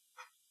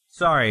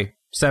 Sorry,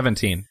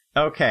 17.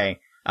 Okay.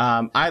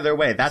 Either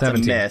way, that's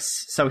 17. a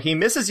miss. So he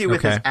misses you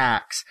with his Okay.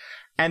 axe,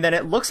 and then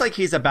it looks like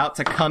he's about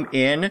to come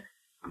in.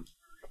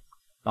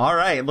 All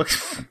right,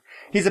 looks.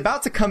 He's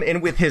about to come in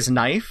with his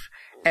knife,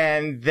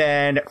 and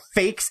then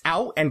fakes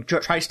out and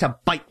tries to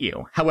bite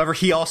you. However,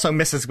 he also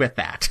misses with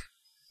that.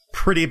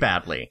 Pretty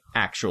badly,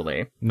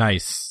 actually.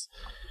 Nice.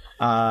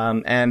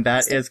 And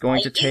that is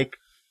going to take...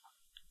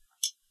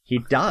 He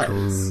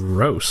does.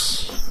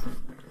 Gross.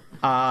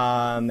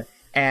 And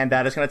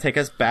that is going to take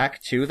us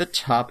back to the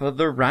top of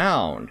the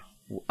round.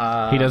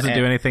 He doesn't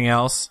do anything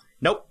else?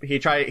 Nope. He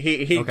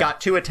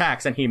got 2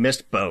 attacks and he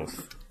missed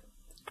both.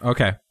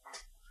 Okay.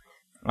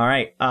 All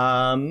right.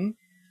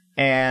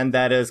 And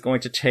that is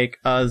going to take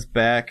us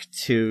back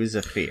to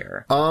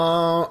Zephyr.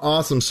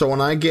 Awesome. So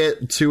when I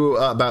get to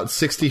about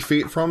 60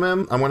 feet from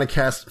him, I'm going to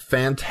cast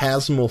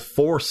Phantasmal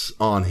Force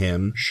on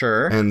him.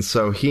 Sure. And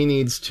so he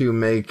needs to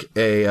make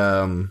a,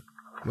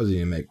 what does he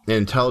need to make? An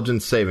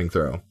intelligence saving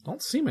throw.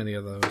 Don't see many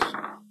of those.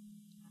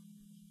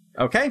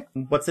 Okay.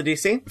 What's the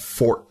DC?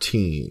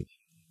 14.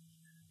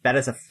 That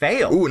is a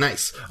fail. Ooh,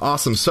 nice.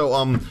 Awesome.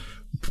 So,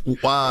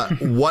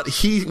 what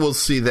he will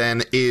see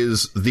then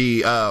is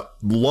the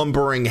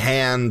lumbering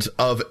hand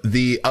of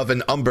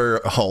an Umber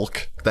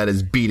Hulk that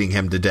is beating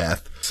him to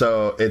death.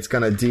 So it's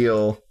gonna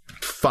deal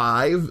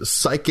 5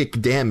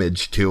 psychic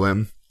damage to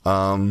him.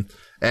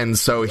 And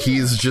so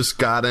he's just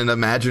got an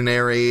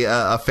imaginary,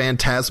 a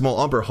phantasmal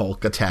Umber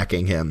Hulk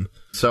attacking him.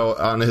 So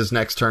on his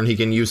next turn, he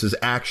can use his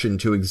action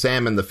to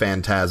examine the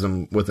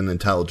phantasm with an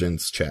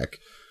intelligence check.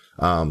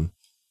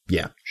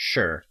 Yeah.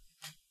 Sure.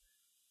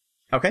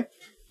 Okay.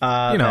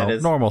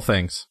 Normal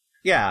things.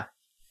 Yeah.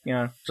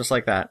 Just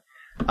like that.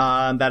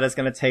 That is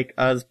going to take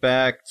us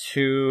back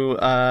to,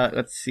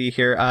 let's see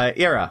here.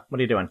 Ira, what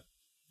are you doing?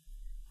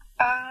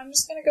 I'm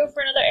just going to go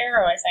for another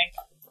arrow, I think.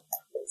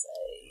 It's a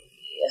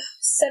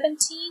 17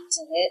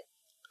 to hit.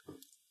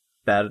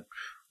 That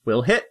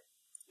will hit.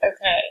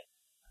 Okay.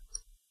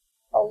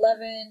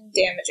 11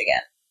 damage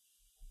again.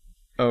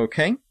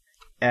 Okay.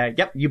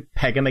 Yep, you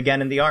peg him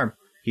again in the arm.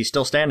 He's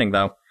still standing,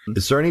 though.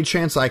 Is there any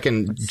chance I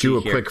can do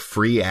a quick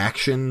free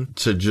action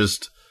to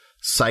just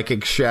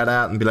psychic shout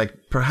out and be like,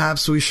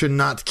 perhaps we should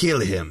not kill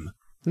him?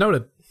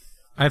 Noted.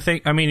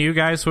 You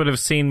guys would have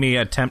seen me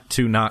attempt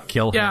to not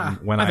kill him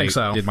when I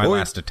did my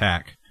last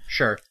attack.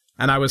 Sure.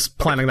 And I was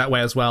planning that way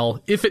as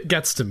well. If it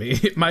gets to me,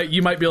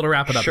 you might be able to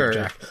wrap it up, Sure.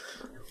 Jack.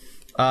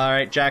 All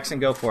right, Jackson,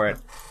 go for it.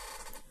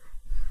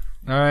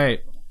 All right.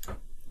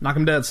 Knock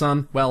him dead,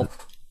 son. Well,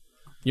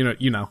 you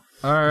know.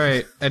 All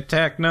right.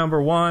 Attack number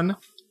 1.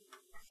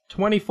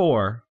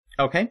 24.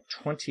 Okay,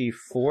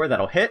 24,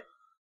 that'll hit.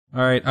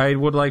 All right, I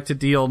would like to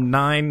deal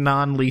 9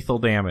 non-lethal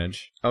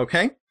damage.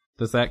 Okay.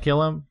 Does that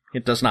kill him?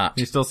 It does not.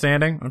 He's still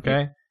standing?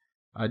 Okay.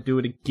 I do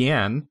it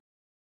again.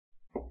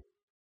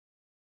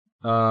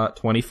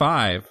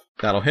 25.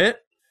 That'll hit.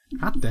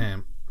 Hot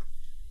damn.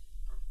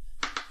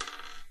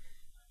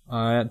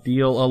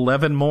 Deal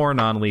 11 more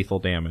non-lethal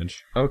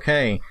damage.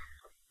 Okay.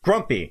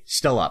 Grumpy,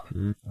 still up.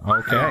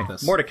 Okay.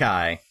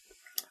 Mordecai.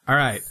 All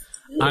right.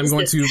 I'm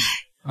going to...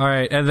 All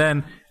right, and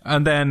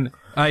then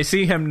I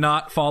see him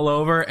not fall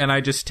over, and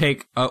I just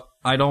take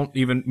I don't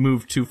even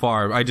move too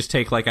far. I just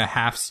take like a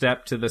half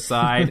step to the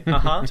side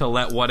to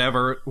let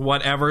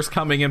whatever's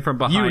coming in from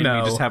behind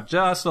me just have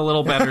just a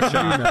little better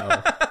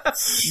shot.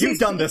 You've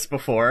done this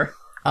before.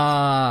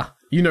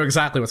 You know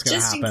exactly what's going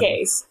to happen. Just in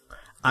case.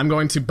 I'm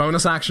going to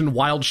bonus action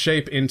wild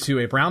shape into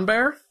a brown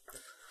bear.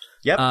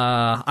 Yep.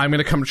 I'm going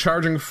to come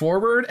charging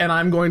forward, and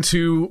I'm going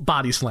to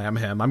body slam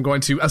him. I'm going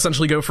to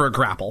essentially go for a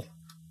grapple.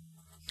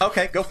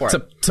 Okay, go for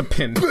it. To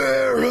pin.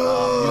 Bear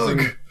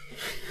hug!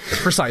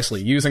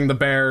 Using the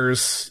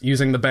bear's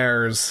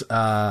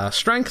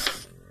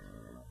strength.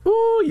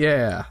 Ooh,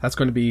 yeah. That's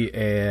going to be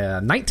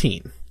a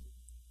 19.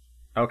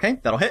 Okay,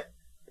 that'll hit.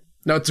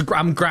 No,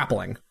 I'm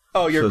grappling.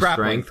 Oh, you're So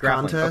grappling. strength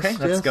contest, Okay,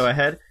 let's yes? go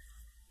ahead.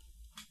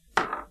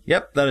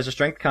 Yep, that is a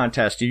strength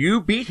contest.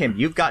 You beat him.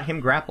 You've got him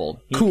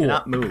grappled. He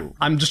cannot move.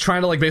 I'm just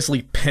trying to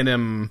basically pin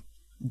him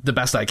the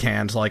best I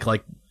can to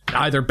like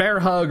either bear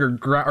hug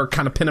or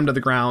kind of pin him to the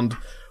ground,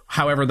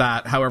 however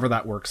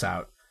that works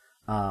out.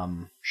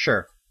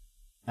 Sure.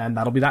 And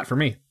that'll be that for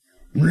me.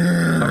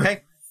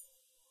 Okay.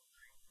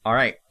 All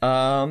right.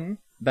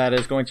 That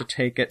is going to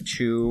take it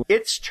to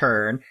its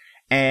turn,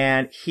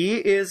 and he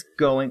is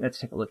going. Let's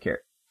take a look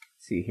here.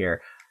 Let's see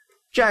here,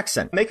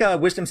 Jackson, make a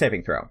wisdom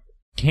saving throw.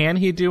 Can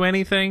he do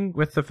anything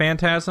with the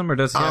phantasm, or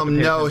does he have to pay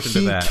No, attention to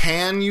he that?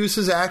 can use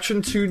his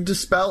action to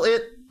dispel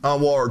it,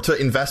 or to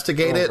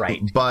investigate it,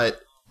 right.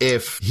 but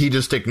if he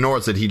just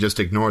ignores it,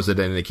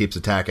 and it keeps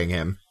attacking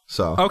him.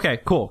 So Okay,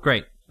 cool,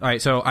 great. All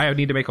right, so I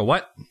need to make a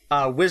what?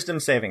 Wisdom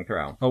saving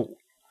throw. Oh,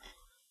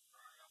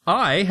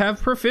 I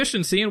have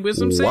proficiency in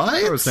wisdom saving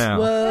What? throws now.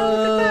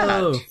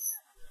 Whoa!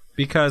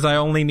 Because I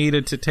only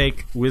needed to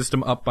take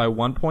wisdom up by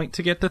 1 point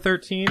to get to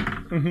 13.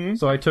 Mm-hmm.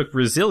 So I took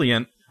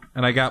resilient,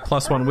 and I got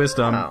 +1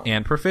 wisdom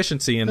and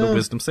proficiency in the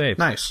wisdom save.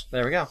 Nice.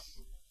 There we go.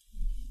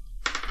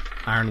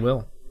 Iron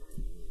will.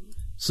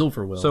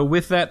 Silver will. So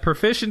with that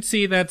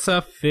proficiency, that's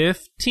a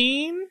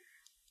 15?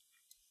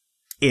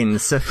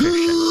 Insufficient.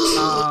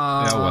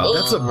 Yeah, well.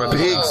 that's a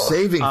big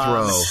saving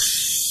throw.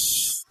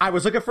 I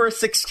was looking for a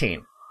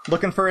 16.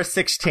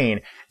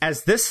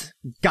 As this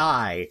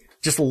guy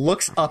just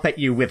looks up at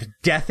you with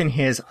death in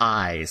his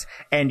eyes,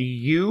 and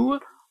you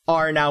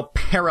are now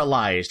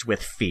paralyzed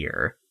with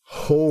fear.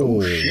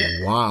 Oh,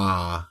 shit.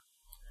 Wow.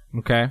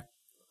 Okay.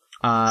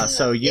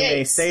 So you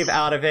may save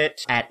out of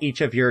it at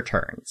each of your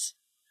turns.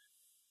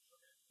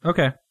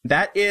 Okay.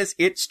 That is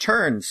its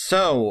turn.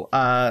 So,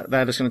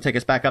 that is going to take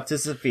us back up to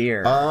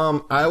Zephyr.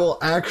 I will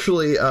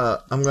actually,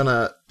 I'm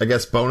gonna, I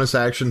guess, bonus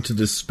action to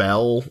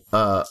dispel,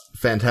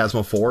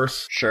 Phantasmal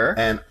Force. Sure.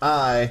 And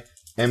I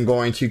am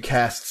going to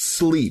cast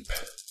Sleep.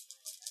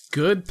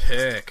 Good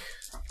pick.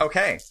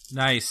 Okay.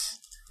 Nice.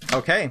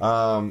 Okay.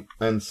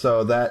 And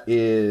so that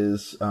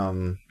is,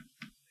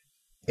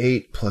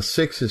 8 plus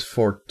 6 is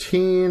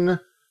 14,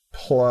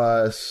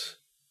 plus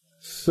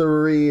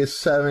 3 is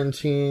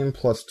 17,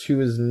 plus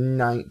 2 is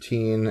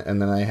 19,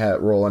 and then I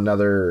roll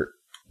another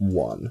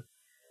 1.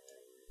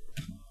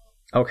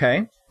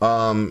 Okay.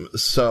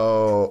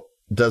 So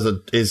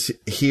is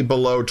he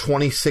below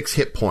 26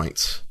 hit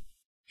points?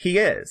 He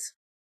is.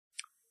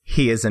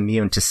 He is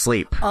immune to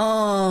sleep.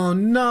 Oh,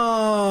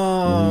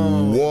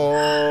 no.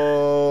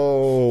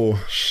 Whoa.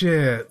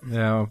 Shit.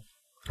 Yeah.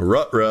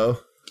 Ruh-roh.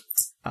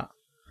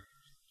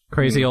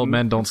 Crazy old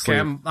men don't sleep.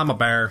 I'm a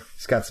bear.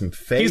 He's got some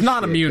face. He's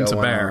not shit immune to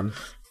going bear. on.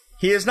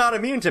 He is not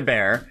immune to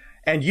bear,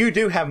 and you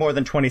do have more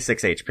than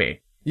 26 HP.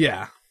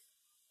 Yeah.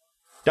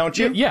 Don't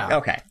you? Yeah.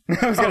 Okay.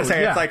 I was gonna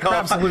say, yeah, it's like,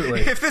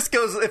 absolutely. If this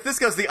goes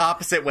the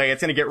opposite way,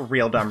 it's gonna get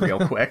real dumb real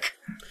quick.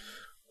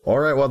 All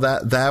right. Well,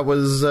 that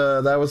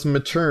was my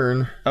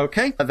turn.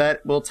 Okay.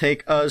 That will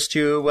take us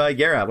to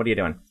Yera. What are you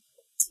doing?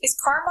 Is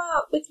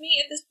Karma with me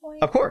at this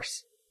point? Of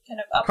course. Kind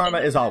of up Karma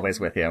in- is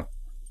always with you.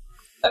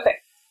 Okay.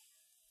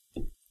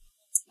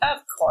 Of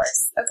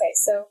course. Okay,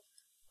 so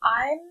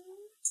I'm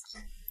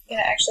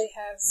gonna actually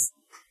have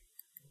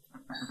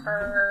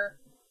her.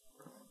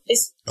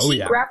 Is she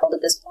grappled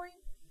at this point?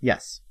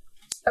 Yes.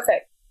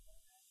 Okay.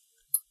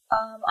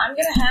 I'm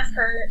gonna have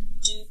her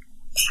do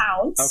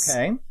pounce.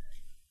 Okay.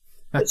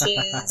 Which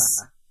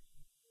is,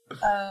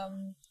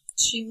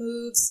 she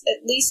moves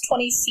at least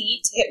 20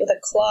 feet to hit with a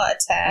claw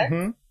attack.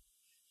 Mm-hmm.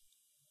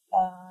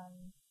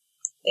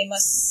 They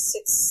must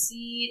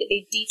succeed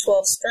a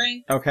D12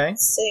 strength Okay.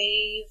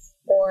 save,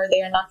 or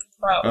they are knocked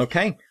prone.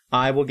 Okay.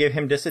 I will give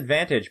him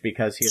disadvantage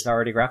because he is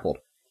already grappled.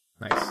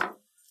 Nice.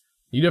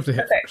 You do have to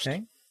hit Okay. first.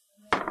 Okay.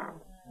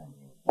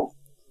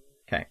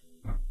 Okay.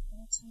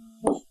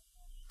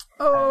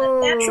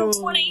 Natural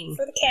 20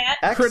 for the cat.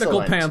 Excellent.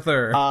 Critical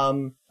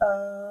Panther.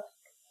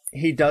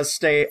 He does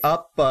stay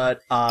up,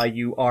 but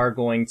you are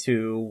going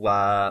to,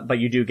 but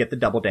you do get the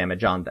double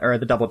damage or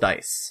the double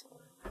dice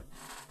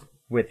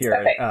with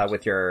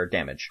your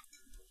damage.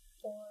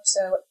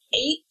 So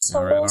 8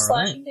 total All right.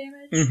 slashing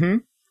damage. Mm-hmm.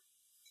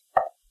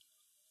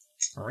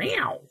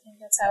 I think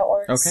that's how it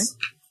works. Okay.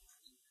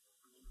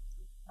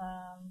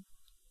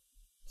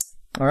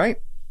 All right.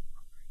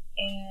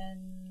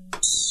 And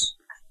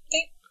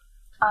okay,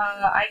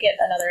 I get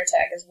another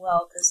attack as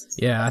well because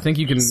Yeah, I think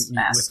you can with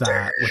Master.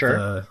 that. With Sure.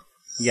 the,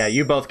 Yeah,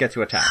 you both get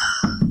to attack.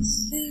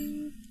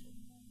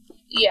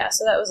 Yeah,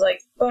 so that was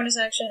like bonus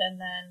action, and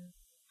then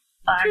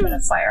I'm gonna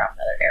fire off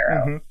another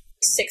arrow. Mhm.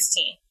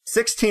 16.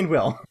 16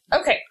 will.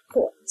 Okay,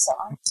 cool. So,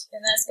 and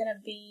that's gonna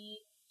be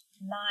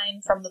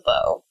 9 from the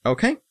bow.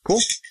 Okay, cool.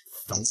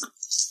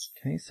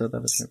 Okay, so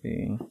that is going to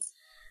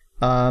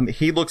be...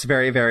 he looks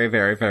very, very,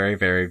 very, very,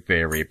 very,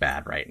 very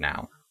bad right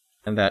now.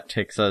 And that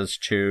takes us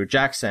to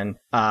Jackson.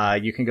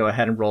 You can go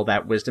ahead and roll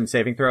that wisdom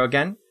saving throw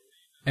again.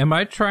 Am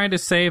I trying to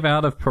save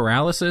out of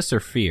paralysis or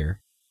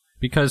fear?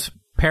 Because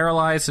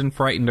paralyzed and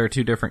frightened are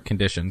two different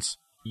conditions.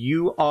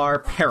 You are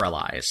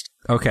paralyzed.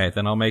 Okay,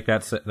 then I'll make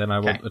that. Then I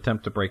will Okay.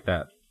 attempt to break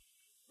that.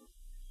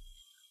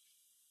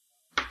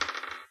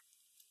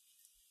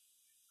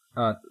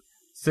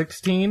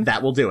 16.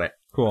 That will do it.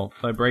 Cool.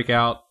 So I break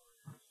out.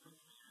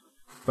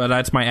 But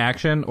that's my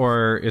action,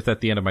 or is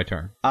that the end of my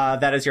turn?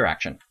 That is your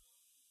action.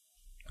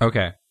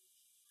 Okay.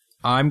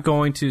 I'm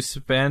going to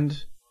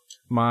spend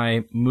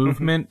my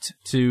movement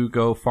to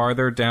go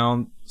farther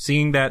down.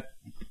 Seeing that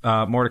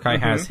Mordecai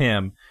has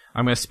him,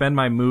 I'm going to spend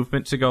my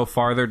movement to go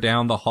farther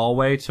down the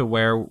hallway to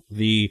where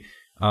the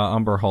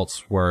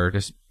Umberholtz were.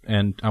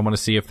 And I want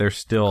to see if they're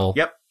still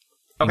Yep.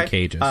 in Okay.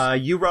 cages.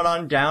 You run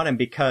on down, and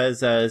because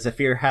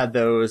Zephyr had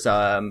those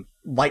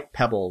light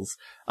pebbles,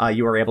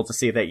 you were able to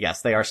see that,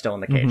 yes, they are still in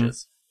the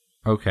cages.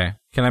 Okay.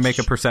 Can I make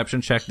a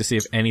perception check to see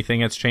if anything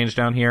has changed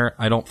down here?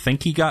 I don't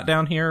think he got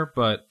down here,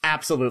 but...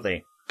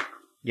 Absolutely.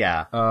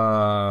 Yeah.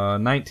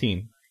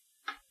 19.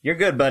 You're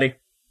good, buddy.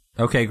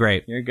 Okay,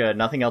 great. You're good.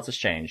 Nothing else has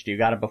changed. You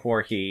got it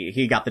before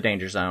he got the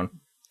danger zone.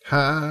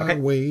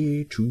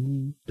 Highway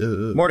to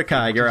the...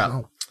 Mordecai, you're up.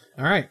 all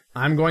right.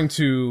 I'm going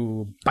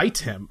to bite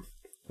him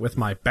with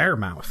my bear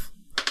mouth.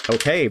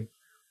 Okay.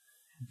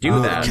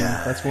 Do that.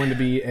 That's going to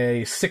be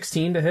a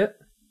 16 to hit.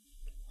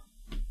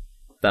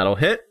 That'll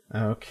hit.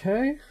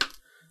 Okay.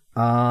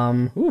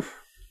 11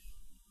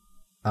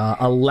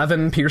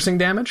 piercing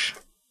damage.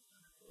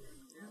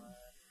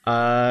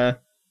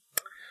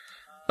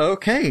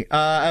 Okay.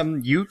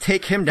 You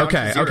take him down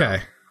to 0,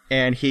 Okay.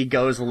 and he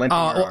goes limp in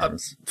your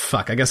arms.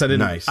 Fuck, I guess I didn't.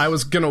 Nice. I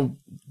was gonna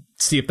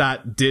see if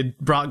that did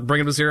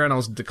bring him to 0, and I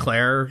was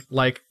declare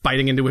like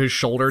biting into his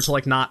shoulder to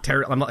like not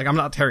tear. I'm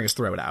not tearing his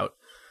throat out.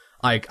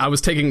 Like I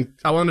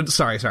wanted to,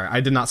 sorry,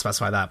 I did not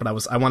specify that, but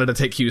I wanted to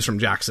take cues from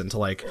Jackson to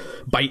like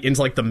bite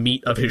into like the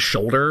meat of his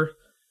shoulder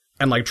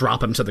and like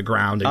drop him to the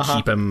ground and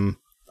keep him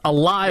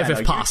alive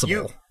if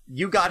possible.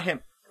 You got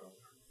him.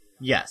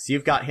 Yes,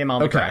 you've got him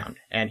on the ground,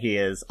 and he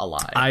is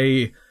alive.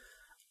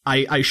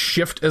 I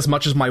shift as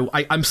much as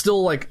I'm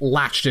still like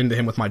latched into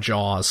him with my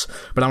jaws,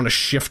 but I want to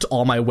shift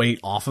all my weight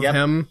off of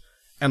him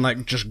and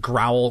like just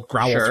growl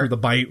through the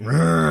bite.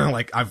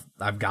 Like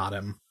I've got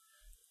him.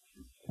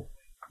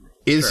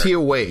 Is he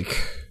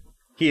awake?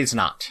 He is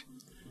not.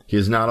 He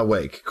is not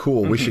awake.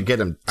 Cool. We should get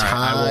him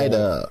tied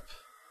up.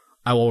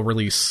 I will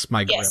release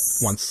my grip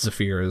once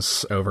Zephyr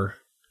is over.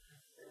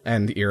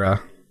 And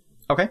Ira.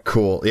 Okay.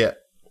 Cool. Yeah.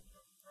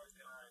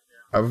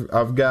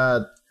 I've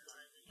got.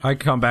 I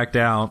come back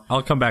down.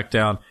 I'll come back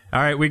down.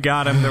 All right, we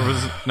got him. There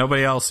was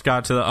nobody else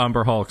got to the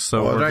Umber Hulk,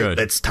 so we're good.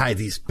 Let's tie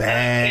these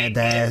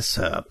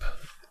badass up,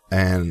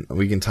 and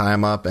we can tie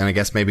him up, and I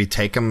guess maybe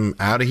take him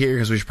out of here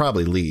because we should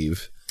probably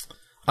leave.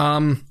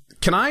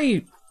 Can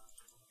I?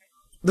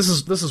 This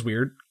is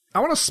weird. I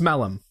want to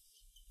smell him.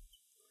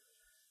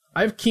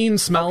 I have keen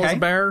smell as a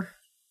bear,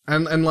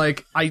 and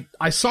like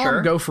I saw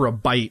him go for a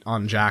bite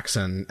on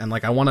Jackson, and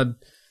like I want to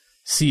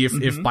see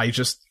if by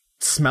just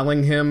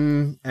smelling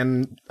him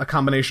and a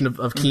combination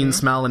of keen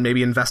smell and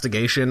maybe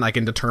investigation, I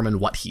can determine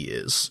what he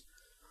is.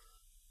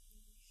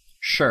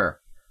 Sure.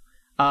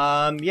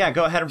 Yeah,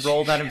 go ahead and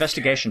roll that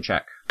investigation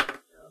check.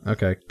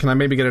 Okay. Can I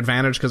maybe get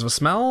advantage because of a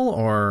smell,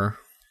 or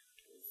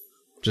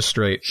just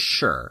straight?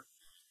 Sure.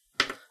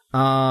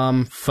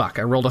 Fuck.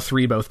 I rolled a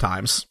 3 both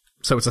times,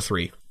 so it's a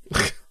 3.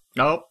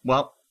 Oh,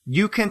 well,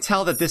 you can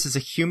tell that this is a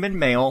human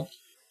male,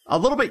 a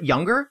little bit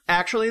younger,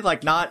 actually,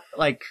 like not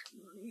like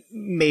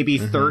maybe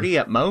 30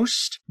 at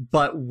most,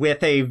 but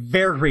with a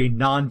very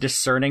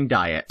non-discerning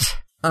diet.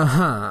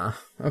 Uh-huh.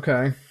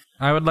 Okay.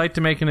 I would like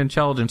to make an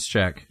intelligence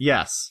check.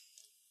 Yes.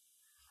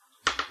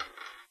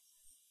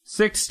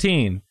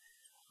 16.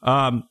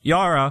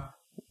 Yara,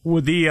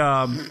 with the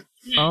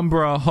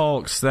Umbra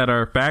Hulks that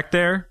are back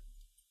there,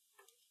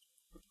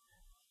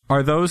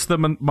 are those the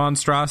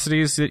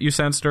monstrosities that you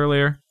sensed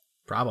earlier?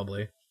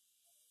 Probably.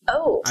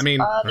 Oh, I mean,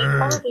 they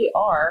probably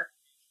are.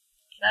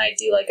 Can I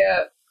do like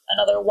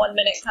another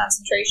 1-minute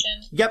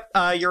concentration? Yep,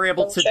 you're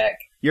able to check.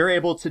 You're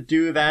able to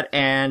do that,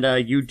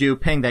 and you do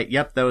ping that.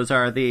 Yep, those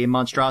are the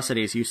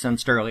monstrosities you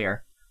sensed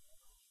earlier.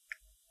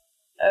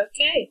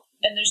 Okay,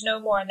 and there's no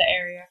more in the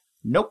area.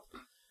 Nope.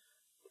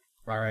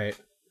 All right.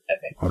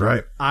 Okay. All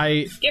right.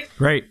 Yep.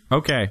 Great.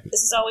 Okay.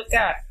 This is all we've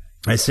got.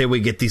 I say we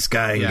get this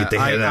guy and get the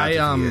head out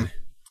of here.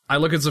 I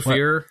look at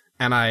Zephyr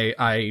and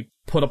I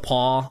put a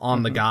paw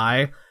on the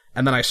guy,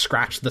 and then I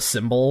scratch the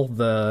symbol,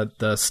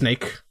 the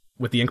snake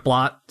with the ink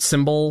blot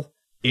symbol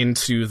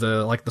into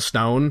the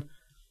stone,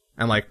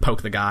 and like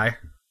poke the guy.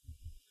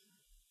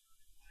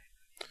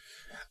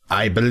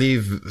 I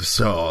believe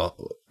so.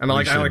 And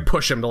I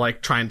push him to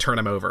like try and turn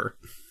him over.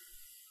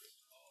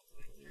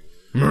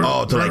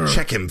 Oh, to like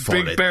check him for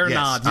Big it. bear Yes.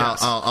 nod. Yes.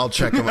 I'll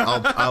check him.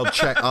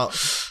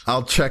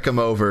 I'll check him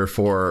over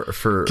for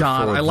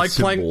God, for I the like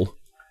playing. symbol.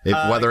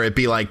 Whether it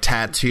be like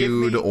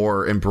tattooed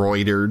or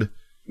embroidered.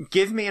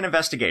 Give me an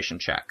investigation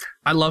check.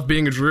 I love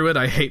being a druid.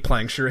 I hate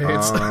playing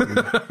charades.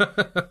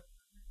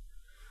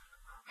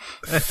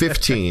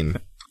 15.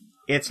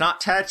 It's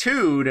not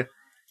tattooed.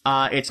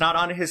 It's not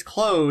on his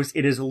clothes.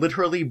 It is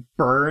literally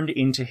burned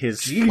into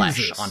his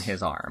flesh on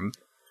his arm.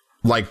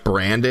 Like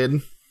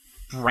branded?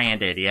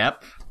 Branded,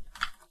 yep.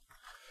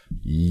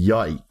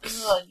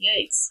 Yikes. Oh,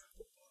 yikes.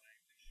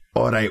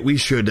 All right, we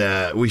should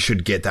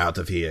get out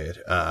of here.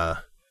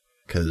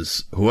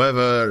 Because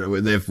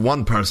if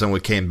one person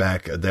came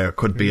back, there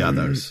could be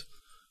others.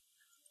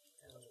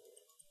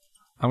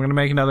 I'm going to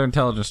make another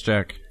intelligence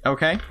check.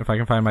 Okay. If I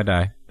can find my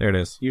die. There it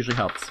is. Usually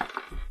helps.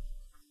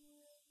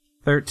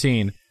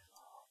 13.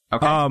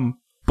 Okay.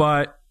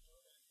 But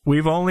we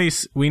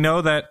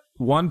know that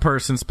one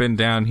person's been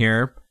down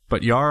here,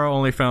 but Yara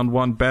only found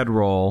one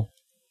bedroll,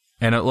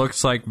 and it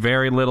looks like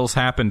very little's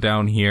happened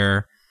down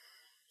here.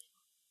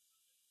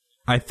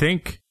 I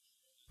think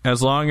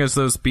as long as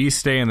those beasts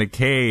stay in the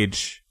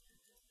cage,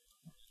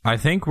 I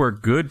think we're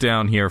good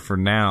down here for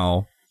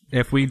now.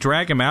 If we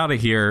drag him out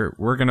of here,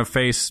 we're going to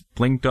face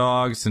blink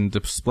dogs and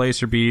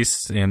displacer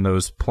beasts and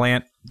those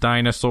plant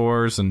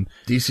dinosaurs and...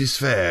 This is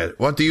fair.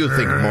 What do you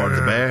think, Mort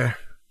the Bear?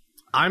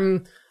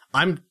 I'm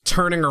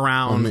turning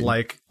around,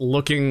 I'm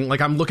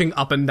looking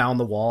up and down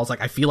the walls.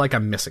 Like, I feel like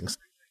I'm missing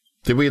something.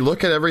 Did we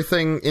look at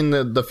everything in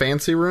the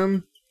fancy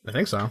room? I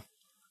think so.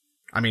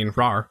 I mean,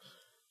 rawr.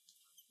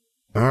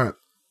 All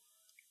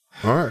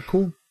right,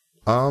 cool.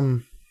 I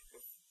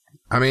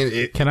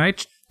mean,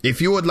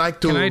 if you would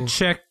like to... Can I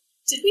check?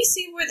 Did we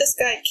see where this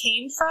guy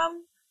came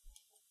from?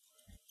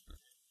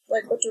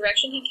 Like, what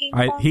direction he came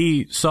from?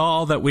 He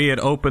saw that we had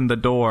opened the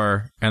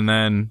door and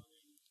then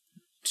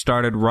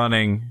started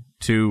running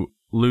to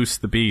loose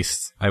the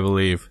beasts, I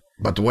believe.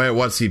 But where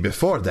was he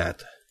before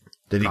that?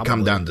 Did he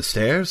come down the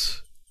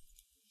stairs?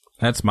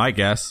 That's my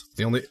guess.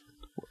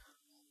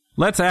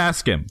 Let's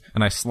ask him,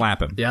 and I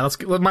slap him. Yeah,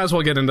 might as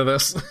well get into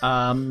this. Okay,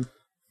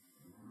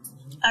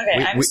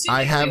 I'm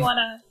assuming we want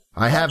to.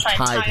 I have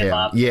tied him.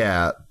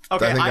 Yeah.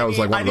 Okay, I think that was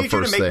like one of the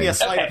first I need you to make me a things.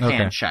 sleight of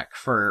hand check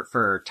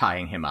for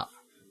tying him up.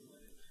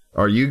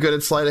 Are you good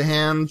at sleight of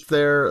hand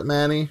there,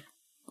 Manny?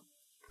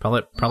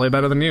 Probably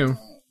better than you.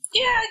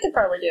 Yeah, I could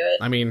probably do it.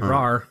 I mean,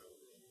 rar.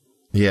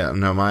 Yeah,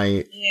 no,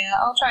 Yeah,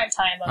 I'll try and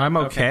time them. I'm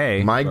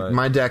okay.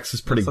 my dex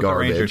is pretty Let's let the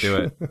ranger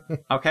garbage. do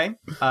it. Okay,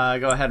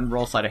 go ahead and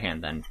roll sleight of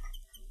hand then.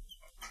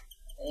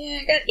 Yeah,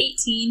 I got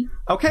 18.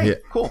 Okay, Yeah.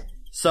 cool.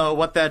 So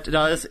what that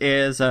does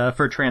is,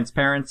 for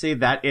transparency,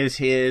 that is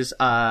his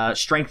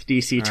strength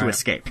DC to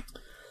escape.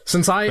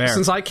 Since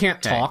I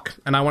can't talk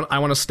and I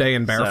want to stay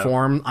in bear So-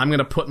 form, I'm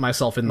gonna put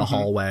myself in the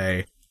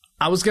hallway.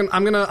 I'm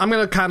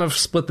gonna kind of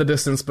split the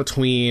distance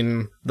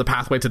between the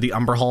pathway to the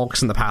Umber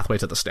Hulks and the pathway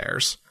to the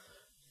stairs.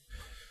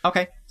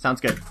 Okay,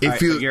 sounds good.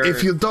 If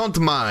you don't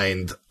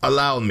mind,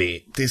 allow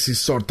me. This is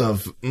sort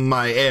of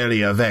my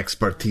area of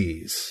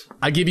expertise.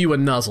 I give you a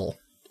nuzzle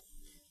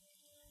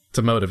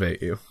to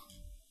motivate you.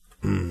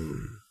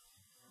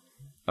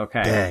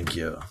 Okay. Thank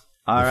you.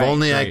 All If right,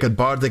 only I great. could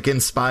bardic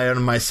inspire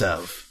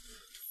myself.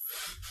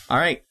 All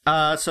right.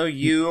 So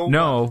you.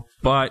 No,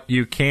 but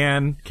you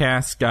can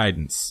cast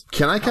guidance.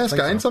 Can I cast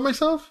guidance on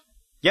myself?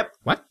 Yep.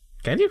 What?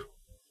 Can you?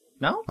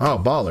 No. Oh,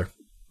 baller.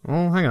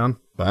 Oh, hang on.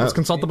 Wow. Let's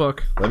consult the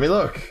book. Let me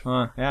look.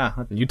 Yeah.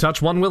 All You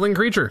touch one willing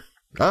creature.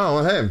 Oh,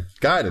 well, hey,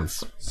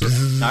 guidance.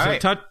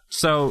 right.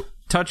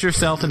 Touch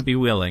yourself and be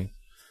willing.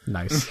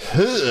 Nice.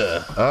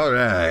 All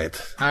right.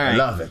 I right.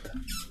 love it.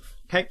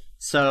 Okay.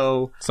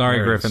 So Sorry,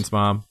 There it is. Griffin's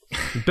mom.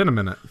 It's been a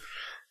minute.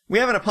 we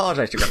haven't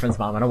apologized to Griffin's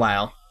mom in a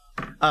while.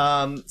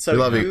 So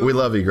We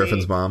love you,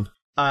 Griffin's mom.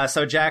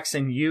 So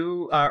Jackson,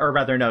 you, or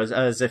rather, no,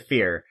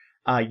 Zephyr,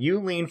 you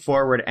lean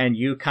forward and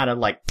you kind of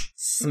like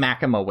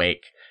smack him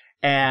awake.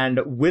 And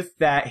with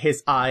that,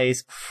 his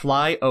eyes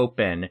fly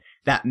open.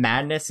 That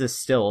madness is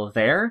still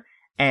there.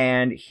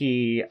 And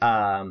he,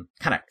 kind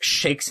of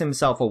shakes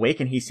himself awake,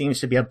 and he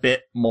seems to be a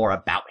bit more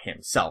about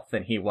himself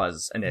than he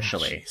was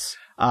initially.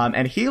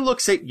 And he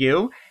looks at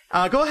you.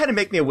 Go ahead and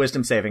make me a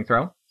wisdom saving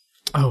throw.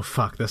 Oh,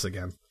 fuck this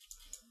again.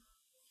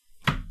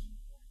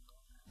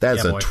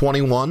 That's Yeah, a boy.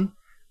 21.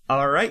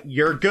 All right,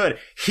 you're good.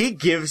 He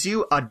gives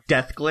you a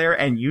death glare,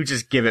 and you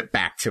just give it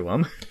back to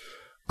him.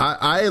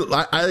 I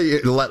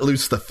let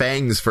loose the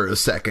fangs for a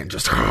second,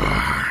 just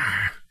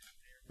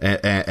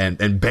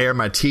and bare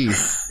my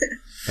teeth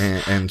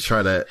and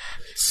try to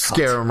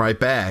scare him right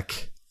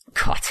back.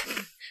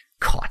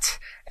 Caught.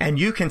 And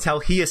you can tell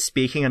he is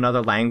speaking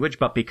another language,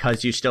 but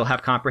because you still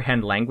have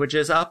comprehend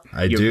languages up,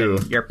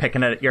 you're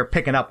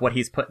picking up what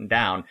he's putting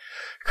down.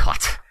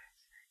 Caught.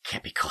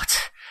 Can't be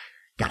caught.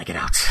 Gotta get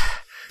out.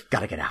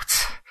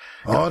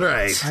 All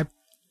right.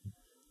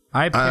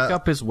 I pick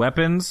up his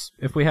weapons,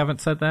 if we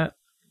haven't said that.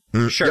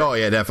 Sure. Oh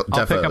yeah, I'll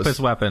definitely. pick up his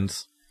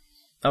weapons.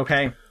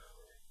 Okay.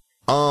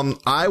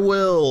 I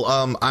will.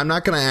 I'm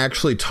not gonna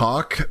actually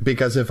talk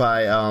because if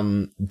I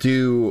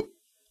do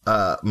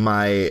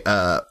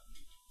my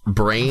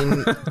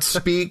brain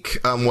speak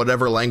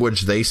whatever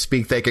language they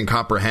speak, they can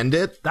comprehend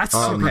it. That's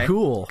super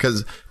cool.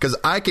 Because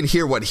I can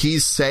hear what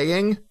he's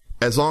saying.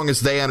 As long as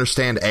they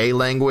understand a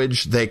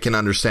language, they can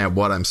understand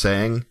what I'm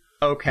saying.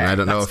 Okay. And I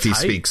don't know if he tight.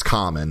 speaks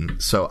common,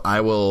 so I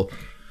will.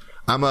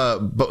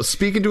 I'm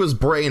speaking to his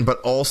brain,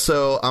 but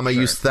also I'm gonna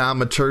use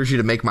thaumaturgy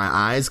to make my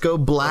eyes go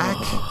black,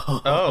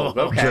 Oh,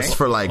 okay. just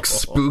for like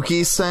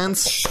spooky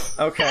sense.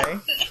 Okay.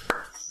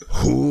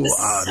 Who This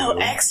are is so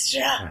you,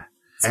 extra.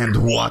 and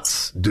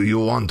what do you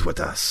want with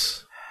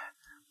us?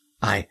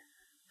 I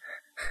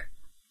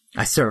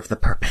serve the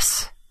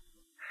purpose.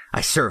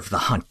 I serve the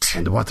hunt.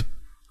 And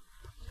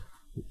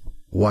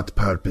what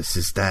purpose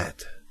is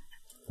that?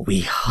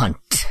 We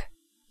hunt.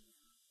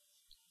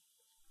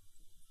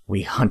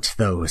 We hunt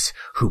those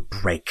who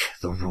break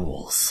the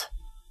rules.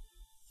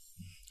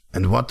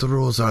 And what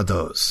rules are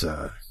those,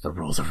 sir? The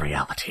rules of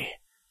reality.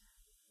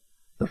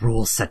 The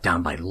rules set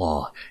down by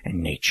law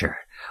and nature.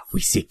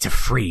 We seek to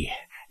free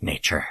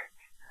nature.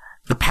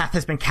 The path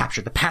has been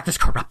captured. The path is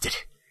corrupted.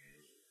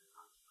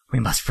 We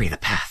must free the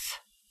path.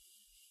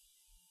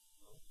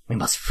 We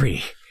must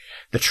free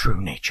the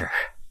true nature.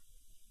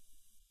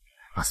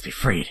 Must be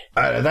freed.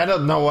 I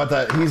don't know what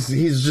that.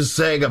 He's just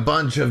saying a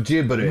bunch of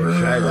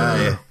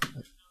gibberish.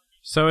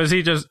 So is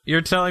he just...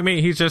 You're telling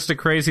me he's just a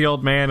crazy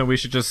old man and we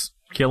should just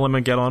kill him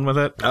and get on with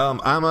it?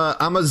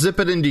 I'm a zip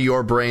it into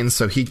your brain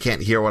so he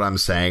can't hear what I'm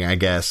saying, I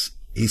guess.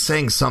 He's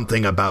saying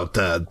something about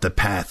the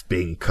path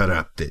being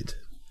corrupted.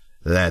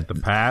 That The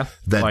path?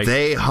 that Like-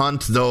 they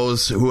hunt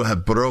those who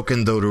have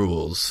broken the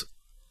rules.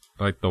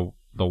 Like the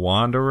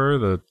Wanderer?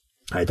 The...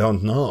 I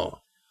don't know.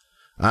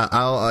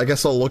 I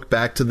guess I'll look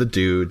back to the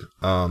dude.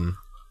 And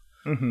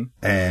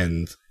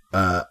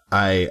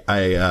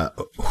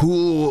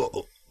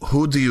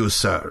who do you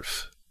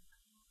serve?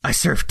 I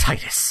serve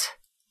Titus.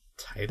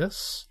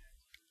 Titus?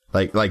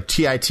 Like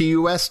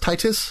Titus,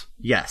 Titus?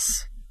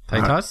 Yes.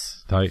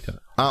 Titus?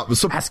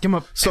 So Ask him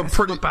about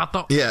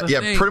the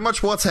thing. pretty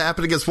much what's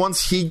happening is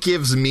once he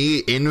gives me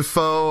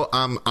info,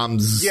 I'm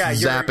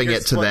zapping you're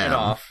it to them.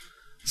 off.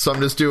 So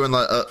I'm just doing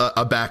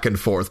a back and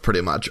forth,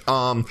 pretty much.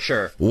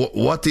 Sure.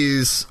 What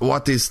is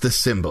the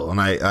symbol?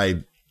 And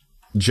I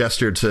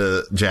gestured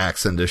to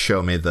Jackson to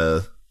show me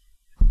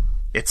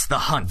It's the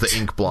hunt. the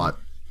ink blot.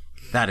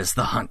 That is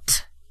the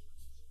hunt.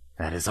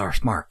 That is our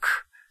mark.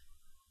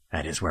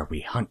 That is where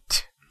we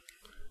hunt.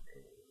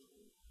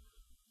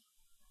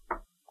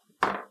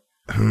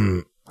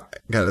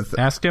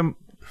 Ask him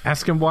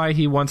why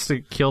he wants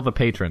to kill the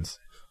patrons.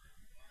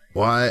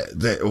 Why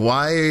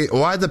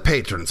the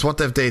patrons? What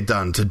have they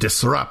done to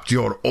disrupt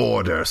your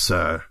order,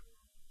 sir?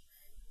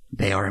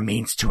 They are a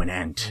means to an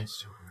end.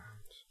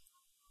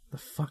 The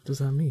fuck does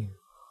that mean?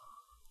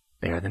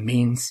 They are the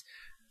means.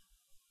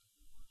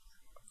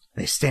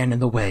 They stand in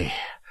the way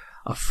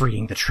of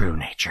freeing the true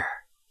nature.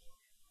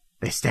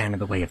 They stand in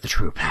the way of the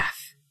true path.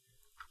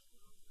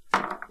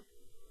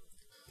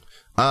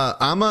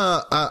 I'm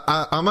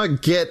gonna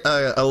get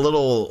a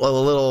little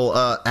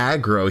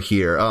aggro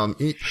here.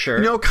 Sure.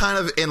 You know, kind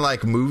of in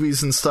like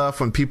movies and stuff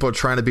when people are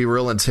trying to be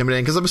real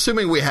intimidating. Because I'm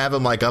assuming we have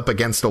him like up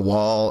against a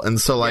wall, and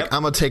so like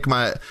I'm gonna take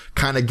my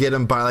kind of get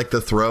him by like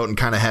the throat and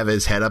kind of have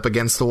his head up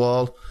against the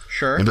wall.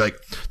 Sure. And be like,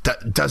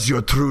 does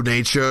your true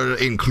nature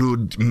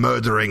include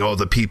murdering all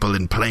the people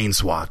in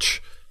Plainswatch?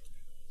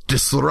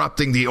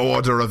 Disrupting the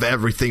order of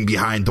everything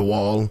behind the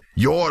wall.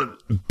 Your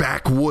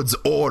backwoods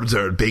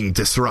order being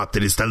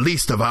disrupted is the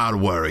least of our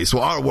worries. So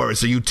our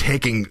worries are you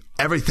taking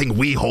everything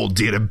we hold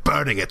dear and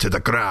burning it to the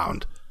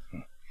ground.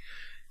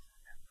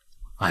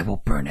 I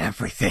will burn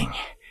everything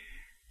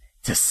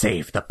to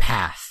save the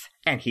path.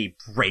 And he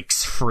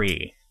breaks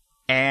free.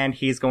 And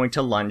he's going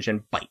to lunge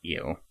and bite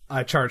you.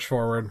 I charge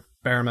forward.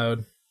 Bear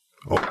mode.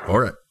 Oh, all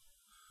right.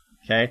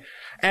 Okay?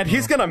 And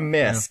he's gonna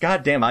miss. Yeah.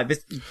 God damn,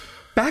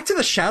 back to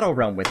the Shadow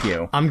Realm with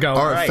you. I'm going.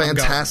 All right,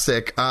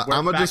 fantastic.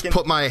 I'm gonna just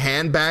put my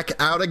hand back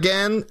out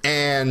again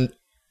and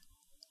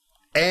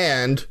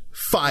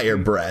fire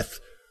breath.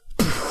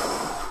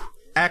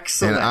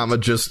 Excellent. And I'm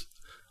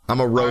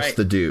gonna roast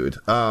the dude.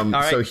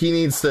 So he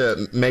needs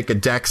to make a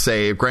deck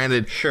save.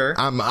 Granted, sure.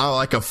 I'm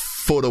like a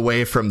foot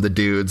away from the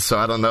dude, so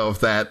I don't know if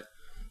that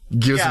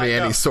gives me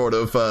any sort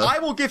of. I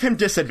will give him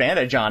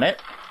disadvantage on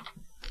it.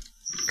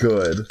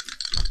 Good.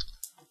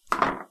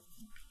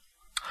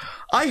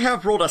 I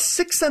have rolled a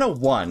 6 and a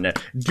 1.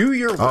 Do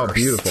your worst. Oh,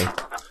 beautiful.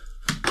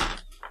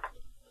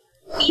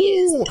 He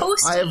is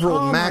toasted. I have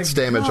rolled max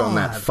damage on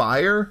that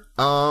fire.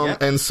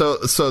 And so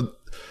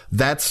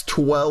that's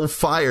 12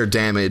 fire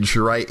damage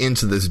right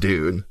into this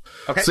dude.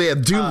 Okay. So yeah,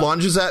 dude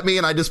lunges at me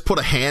and I just put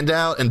a hand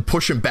out and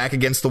push him back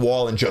against the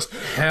wall and just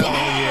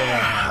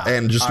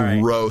and just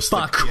roast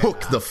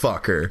cook the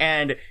fucker.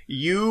 And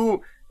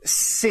you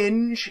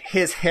singe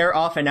his hair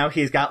off and now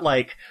he's got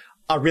like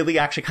a really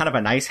actually kind of a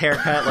nice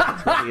haircut, like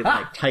it's really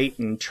like tight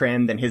and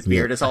trimmed, and his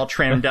beard is all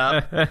trimmed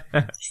up.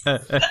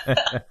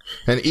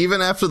 And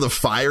even after the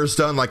fire's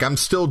done, like I'm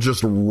still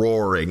just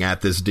roaring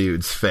at this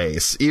dude's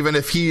face, even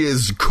if he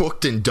is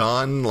cooked and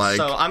done. Like,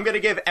 so I'm gonna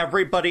give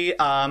everybody.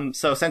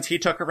 So since he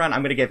took a round,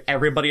 I'm gonna give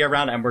everybody a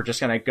round, and we're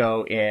just gonna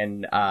go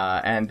in,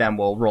 and then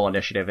we'll roll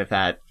initiative if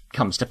that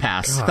comes to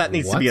pass. God, that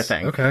needs to be a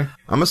thing. Okay.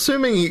 I'm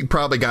assuming he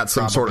probably got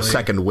some sort of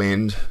second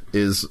wind.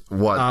 Is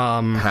what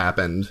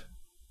happened.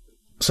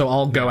 So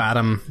I'll go at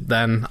him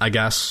then, I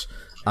guess.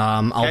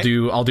 I'll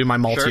do my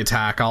multi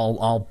attack.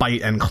 I'll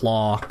bite and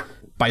claw.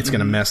 Bite's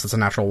gonna miss. That's a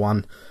natural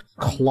 1.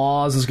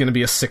 Claws is gonna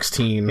be a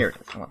 16. Here,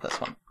 I want this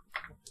one.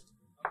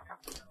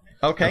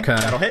 Okay,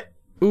 that'll hit.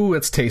 Ooh,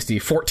 it's tasty.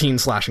 14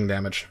 slashing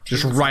damage,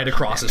 just right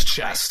across his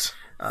chest.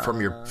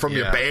 From your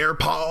bear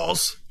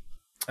paws.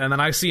 And then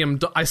I see him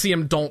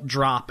don't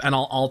drop, and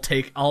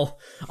I'll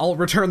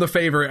return the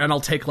favor, and I'll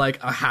take like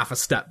a half a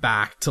step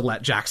back to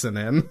let Jackson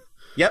in.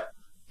 Yep.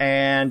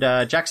 And,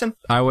 Jackson?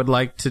 I would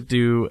like to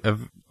do a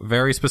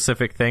very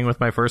specific thing with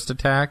my first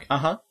attack.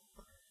 Uh-huh.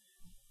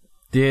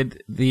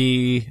 Did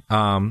the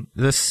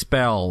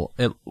spell,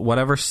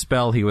 whatever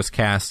spell he was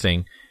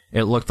casting,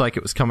 it looked like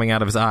it was coming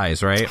out of his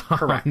eyes, right?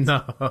 Correct.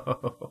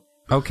 No.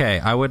 Okay,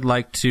 I would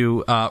like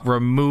to,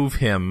 remove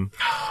him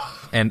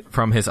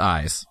from his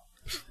eyes.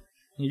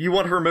 You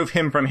want to remove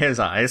him from his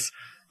eyes?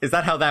 Is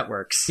that how that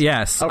works?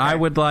 Yes. Okay. I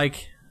would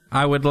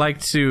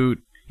like to,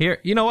 here,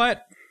 you know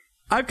what?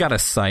 I've got a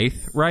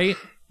scythe, right?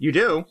 You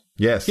do?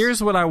 Yes.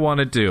 Here's what I want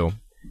to do.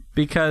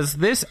 Because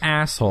this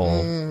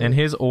asshole and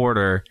his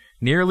order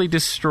nearly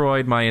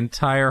destroyed my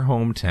entire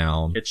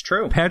hometown. It's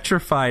true.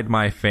 Petrified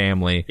my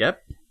family.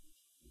 Yep.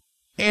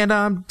 And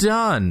I'm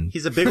done.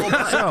 He's a big old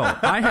butt. So,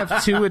 I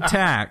have 2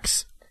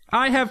 attacks.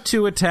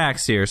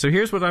 Here. So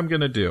here's what I'm going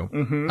to do.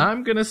 Mm-hmm.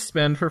 I'm going to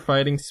spend for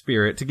Fighting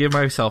Spirit to give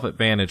myself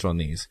advantage on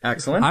these.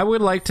 Excellent. I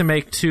would like to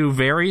make 2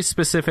 very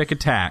specific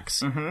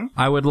attacks. Mm-hmm.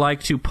 I would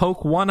like to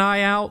poke one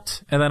eye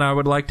out, and then I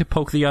would like to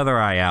poke the other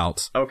eye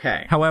out.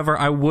 Okay. However,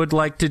 I would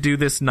like to do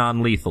this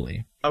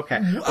non-lethally. Okay.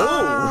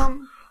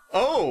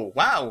 Oh,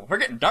 wow. We're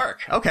getting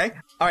dark. Okay.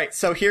 All right.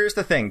 So here's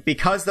the thing.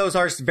 Because those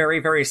are very,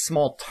 very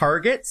small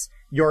targets,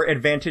 your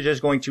advantage is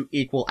going to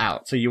equal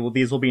out. So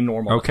these will be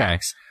normal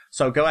attacks.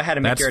 So go ahead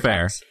and make That's your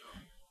fair. attacks.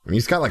 I mean,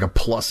 he's got like a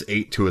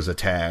 +8 to his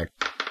attack.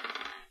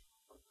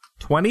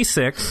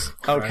 26.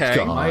 Okay.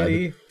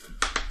 God.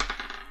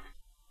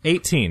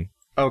 18.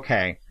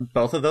 Okay.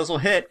 Both of those will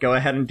hit. Go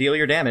ahead and deal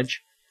your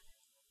damage.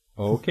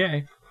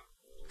 Okay.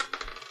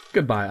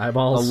 Goodbye,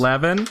 eyeballs.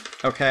 11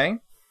 Okay.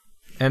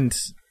 and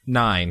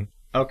 9.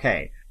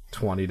 Okay.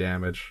 20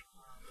 damage.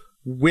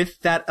 With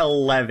that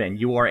 11,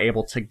 you are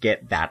able to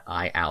get that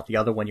eye out. The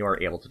other one you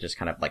are able to just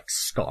kind of like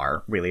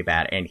scar really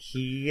bad. And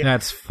he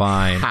That's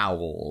fine.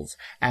 howls.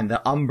 And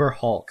the Umber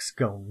Hulks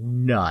go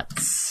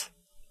nuts.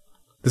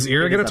 Does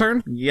Ira get a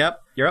turn? Yep.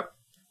 You're up.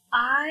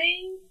 I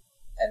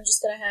am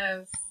just gonna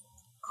have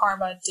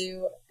Karma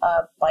do a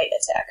bite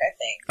attack, I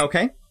think,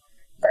 Okay.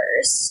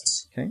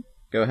 first. Okay.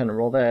 Go ahead and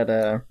roll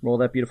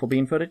that beautiful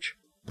bean footage.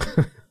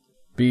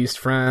 Beast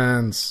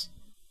friends.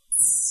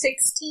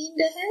 16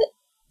 to hit.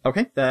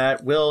 Okay.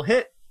 That will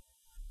hit.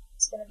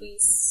 It's gonna be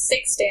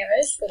 6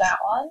 damage for that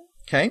one.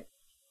 Okay.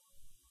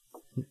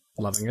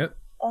 Loving it.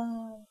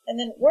 And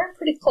then we're in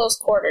pretty close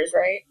quarters,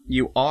 right?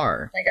 You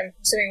are. Like, I'm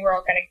assuming we're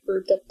all kind of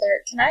grouped up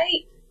there. Can I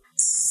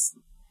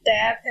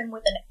stab him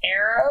with an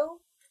arrow?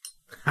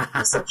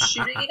 Instead of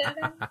shooting it at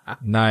him?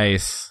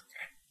 Nice.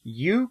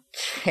 You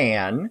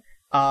can.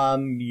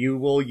 You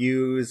will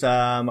use,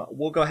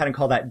 we'll go ahead and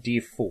call that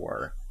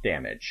D4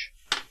 damage.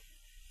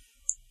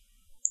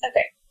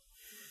 Okay.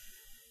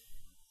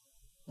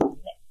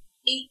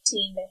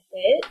 18 to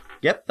hit.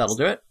 Yep, that'll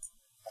do it.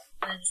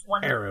 And then just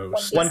one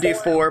Arrows.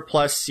 1d4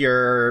 plus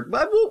your,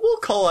 we'll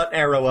call an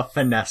arrow a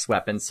finesse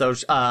weapon. So,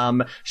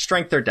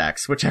 strength or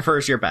dex, whichever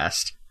is your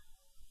best.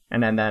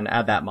 And then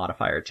add that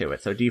modifier to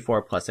it. So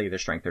D4 plus either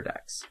strength or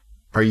dex.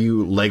 Are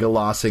you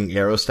Legolasing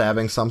arrow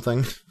stabbing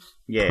something?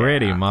 Yeah.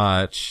 Pretty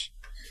much.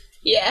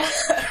 Yeah.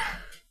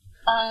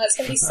 It's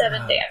gonna be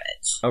 7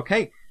 damage.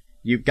 Okay.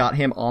 You've got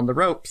him on the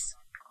ropes.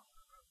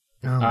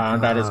 Oh,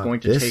 That is going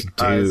to This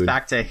take us dude.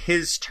 back to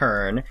his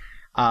turn.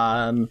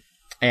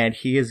 And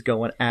he is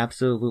going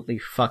absolutely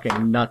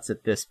fucking nuts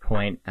at this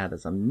point. That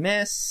is a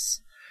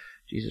miss.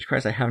 Jesus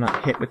Christ, I have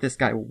not hit with this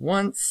guy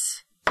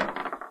once.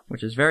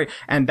 Which is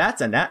and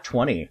that's a nat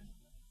 20.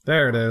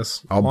 There it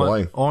is. Oh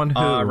boy. On who?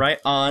 Right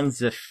on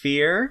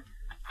Zephyr.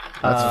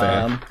 That's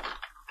fair.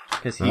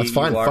 'Cause That's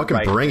fine. you are Fucking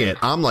right. bring it.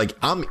 I'm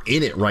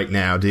in it right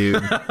now,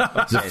 dude.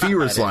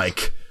 Zephyr is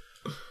like,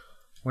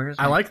 Where's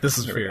I like this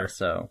Here we go. Zephyr.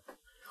 So,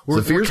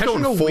 Zephyr's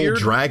catching going a full weird-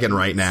 dragon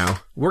right now.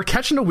 We're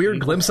catching a weird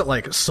glimpse at,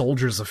 like,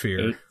 Soldier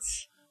Zephyr. 8.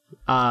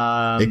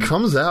 It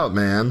comes out,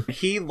 man.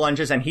 He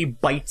lunges and he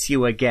bites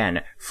you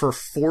again for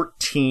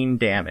 14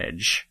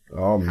 damage.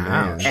 Oh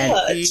man. And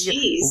Oh, he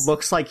jeez.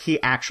 looks like he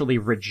actually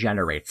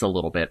regenerates a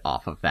little bit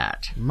off of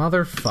that.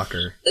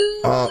 Motherfucker.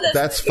 Ooh,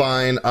 That's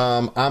fine.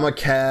 I'm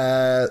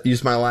a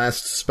use my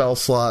last spell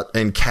slot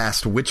and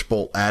cast Witch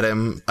Bolt at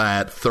him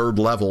at 3rd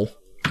level.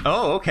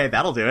 Oh, okay,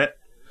 that'll do it.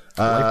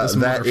 Light this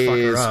That motherfucker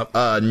is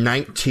up.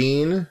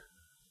 19.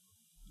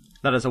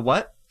 That is a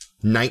what?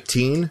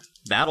 19.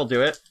 That'll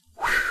do it.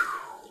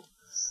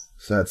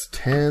 So that's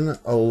 10,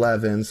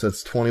 11. So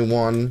that's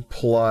 21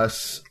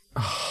 plus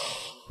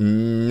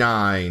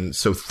 9.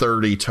 So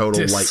 30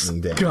 total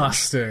lightning damage.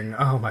 Disgusting.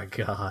 Oh my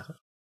god.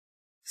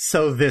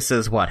 So this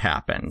is what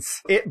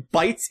happens. It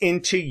bites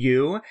into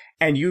you,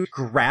 and you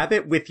grab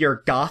it with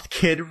your goth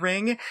kid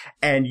ring,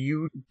 and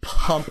you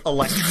pump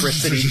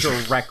electricity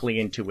directly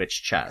into its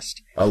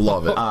chest. I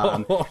love it.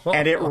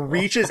 And it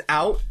reaches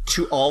out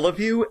to all of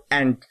you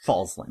and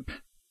falls limp.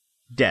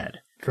 Dead.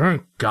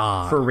 Thank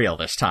god. For real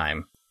this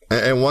time.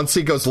 And once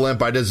he goes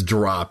limp, I just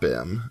drop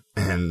him.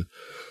 And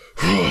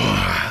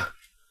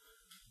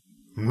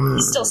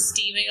He's still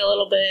steaming a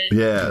little bit.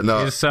 yeah,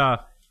 no, It's,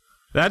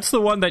 that's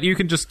the one that you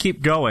can just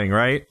keep going,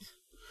 right?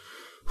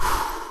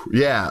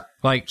 yeah.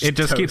 Like, it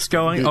just keeps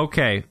going?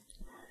 Okay.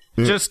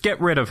 Just get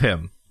rid of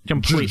him.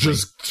 Completely.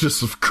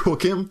 Just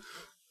cook him.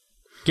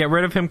 Get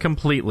rid of him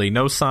completely.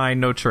 No sign,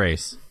 no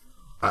trace.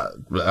 I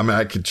mean,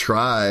 I could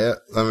try it.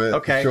 I mean,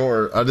 Okay.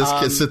 sure. I just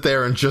can sit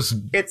there and just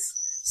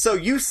So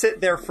you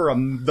sit there for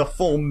the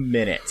full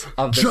minute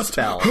of the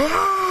spell,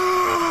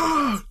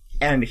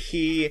 and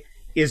he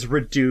is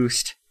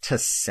reduced to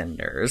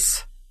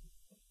cinders.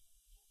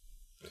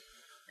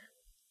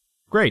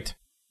 Great.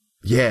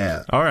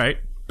 yeah. All right.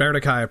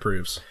 Bernikai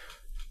approves.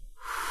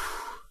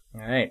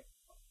 All right.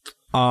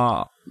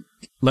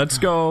 Let's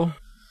go.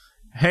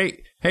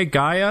 Hey,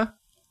 Gaia,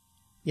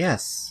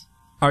 Yes.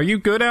 are you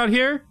good out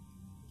here?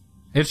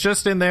 It's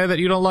just in there that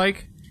you don't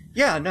like?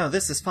 Yeah, no,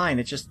 this is fine.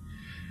 It's just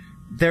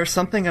there's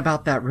something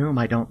about that room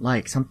I don't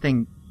like.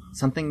 Something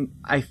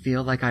I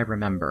feel like I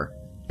remember,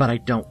 but I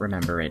don't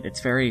remember it.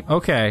 It's very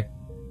Okay.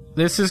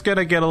 This is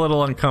gonna get a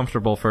little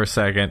uncomfortable for a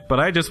second, but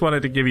I just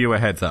wanted to give you a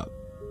heads up.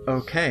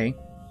 okay.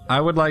 I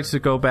would like to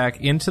go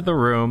back into the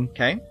room.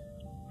 Okay.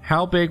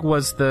 How big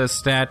was the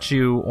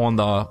statue on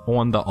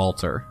the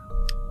altar?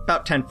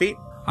 About 10 feet.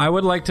 I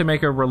would like to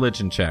make a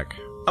religion check.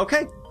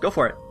 Okay, go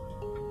for it.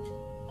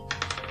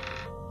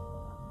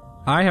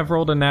 I have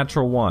rolled a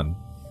natural 1.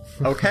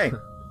 Okay.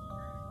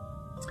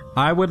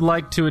 I would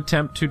like to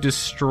attempt to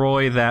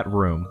destroy that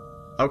room.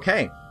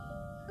 Okay.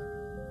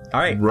 All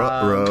right.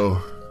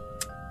 Ruh-roh.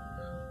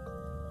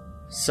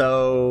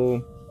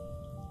 So,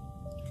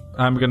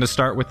 I'm going to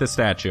start with the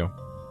statue.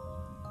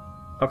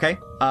 okay.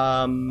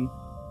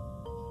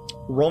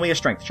 Roll me a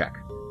strength check.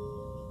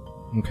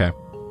 Okay.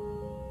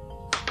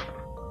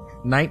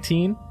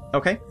 19?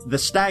 Okay. The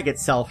stag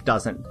itself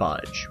doesn't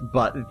budge,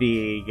 but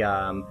the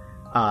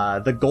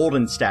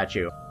golden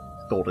statue,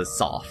 gold is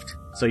soft.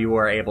 So you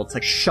were able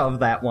to shove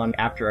that one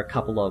after a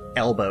couple of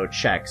elbow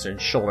checks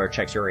and shoulder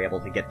checks. You were able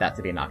to get that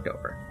to be knocked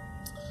over.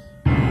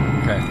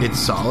 Okay. It's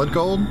solid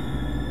gold?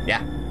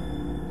 Yeah.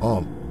 Oh,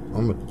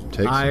 I'm gonna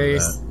take some of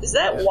that. Is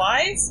that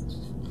wise?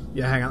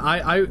 Yeah, hang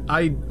on.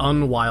 I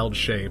unwild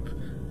shape.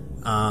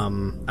 I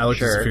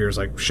looked at Zephyr,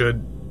 like,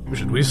 should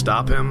we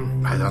stop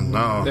him? I don't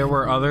know. There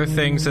were other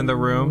things in the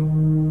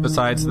room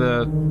besides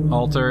the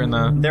altar and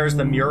the... There's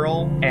the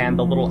mural and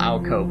the little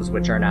alcoves,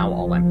 which are now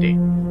all empty.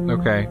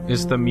 Okay.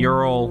 Is the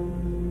mural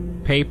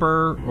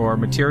paper or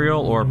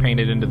material or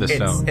painted into the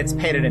stone? It's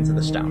painted into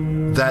the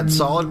stone. That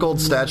solid gold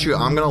statue,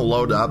 I'm gonna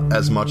load up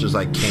as much as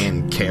I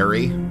can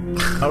carry.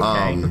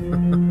 Okay.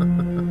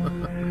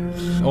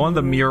 On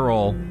the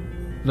mural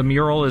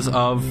is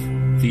of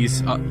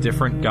these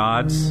different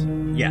gods,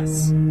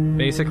 Yes.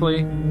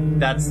 basically?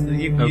 That's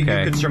you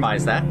Okay. could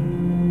surmise that.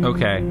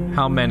 Okay.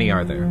 How many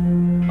are there?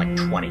 Like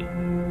 20.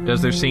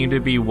 Does there seem to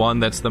be one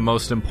that's the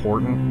most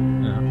important?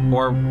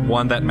 Or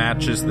one that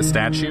matches the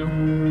statue?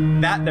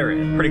 That there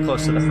is, pretty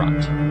close to the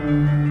front.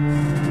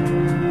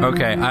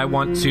 Okay, I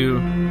want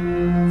to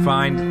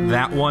find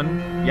that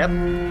one Yep.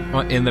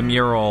 in the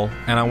mural,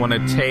 and I want to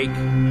take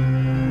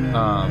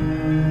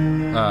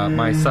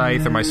my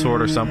scythe or my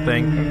sword or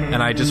something,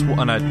 and I just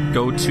want to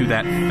go to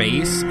that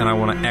face, and I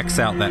want to X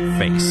out that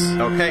face.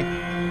 Okay.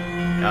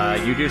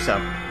 You do so.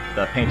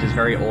 The paint is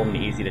very old and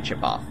easy to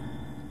chip off.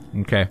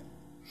 Okay.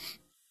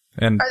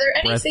 And Are there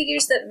any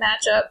figures that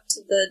match up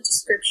to the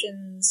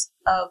descriptions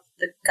of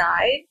the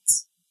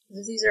guides?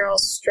 These are all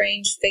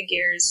strange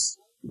figures.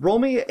 Roll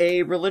me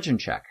a religion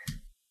check.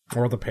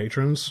 Or the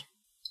patrons?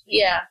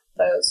 Yeah,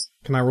 those.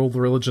 Can I roll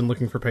the religion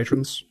looking for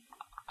patrons?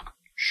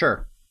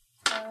 Sure.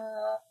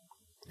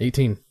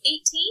 18.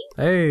 18?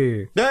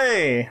 Hey!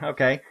 Hey!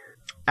 Okay.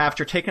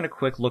 After taking a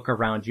quick look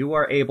around, you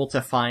are able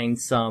to find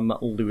some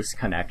loose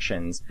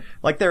connections.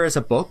 Like there is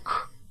a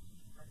book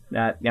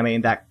that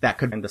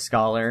could be the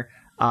scholar.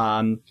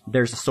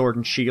 There's a sword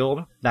and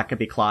shield that could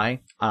be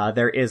Cly.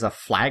 There is a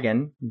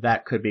flagon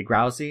that could be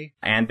Grousey,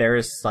 and there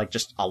is like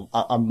just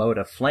a mote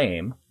of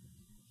flame.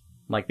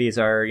 Like these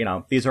are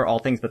all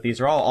things, but these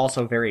are all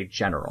also very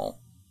general.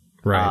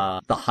 Right.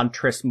 The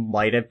huntress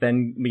might have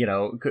been,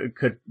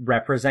 could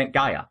represent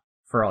Gaia,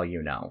 for all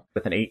you know.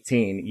 With an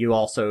 18, you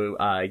also,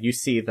 you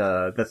see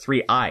the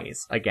three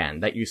eyes, again,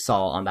 that you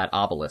saw on that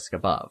obelisk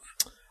above.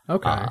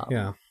 Okay,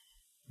 yeah.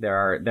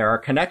 There are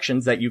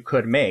connections that you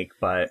could make,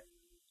 but...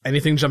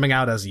 Anything jumping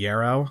out as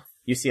Yarrow?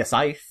 You see a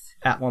scythe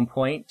at one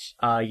point.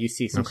 You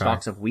see some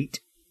stalks of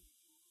wheat.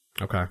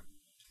 Okay.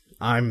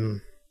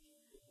 I'm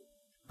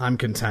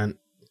content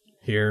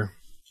here.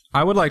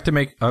 I would like to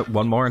make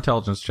one more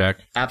intelligence check.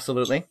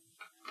 Absolutely.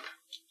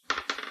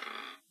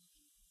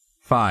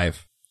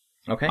 5.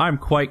 Okay. I'm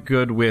quite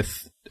good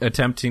with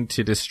attempting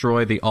to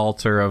destroy the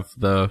altar of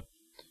the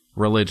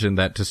religion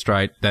that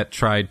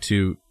tried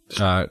to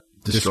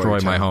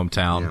destroy my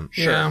hometown.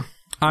 Yeah. Sure. Yeah.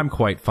 I'm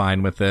quite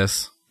fine with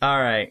this. All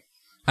right.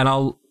 And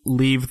I'll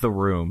leave the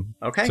room.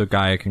 Okay. So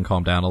Gaia can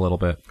calm down a little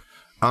bit.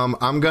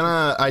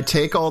 I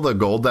take all the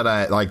gold that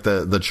I, like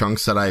the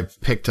chunks that I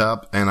picked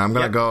up, and I'm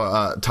gonna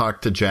go,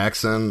 talk to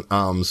Jackson,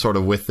 sort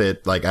of with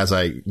it, like as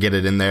I get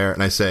it in there,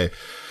 and I say,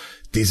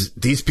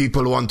 these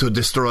people want to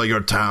destroy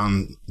your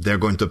town, they're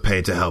going to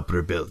pay to help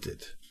rebuild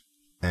it.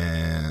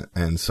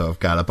 And so I've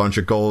got a bunch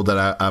of gold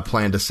that I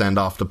plan to send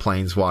off to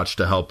Plainswatch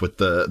to help with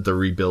the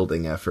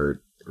rebuilding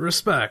effort.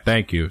 Respect.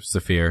 Thank you,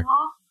 Zephyr.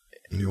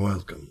 You're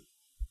welcome.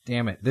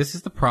 Damn it. This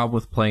is the problem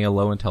with playing a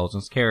low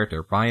intelligence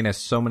character. Brian has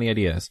so many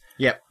ideas.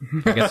 Yep.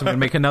 I guess I'm going to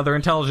make another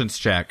intelligence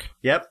check.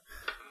 Yep.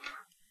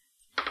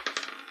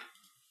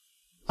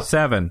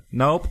 7.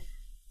 Nope.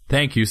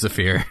 Thank you,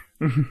 Zephyr.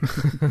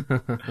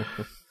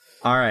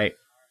 All right.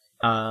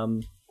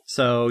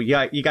 So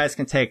yeah, you guys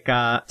can take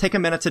a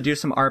minute to do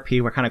some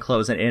RP. We're kind of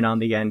closing in on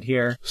the end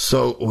here.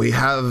 So we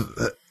have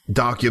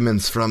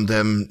documents from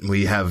them.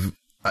 We have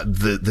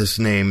this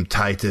name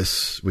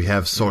Titus. We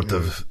have sort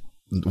of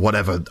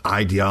whatever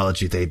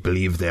ideology they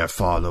believe they're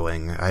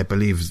following. I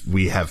believe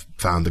we have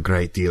found a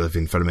great deal of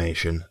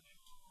information.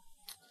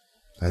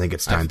 I think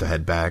it's time to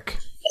head back.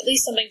 At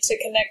least something to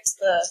connect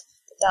the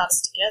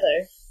dots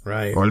together.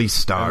 Right. Or at least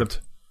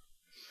start.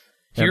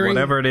 And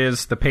whatever it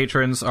is, the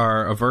patrons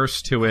are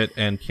averse to it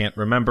and can't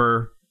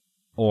remember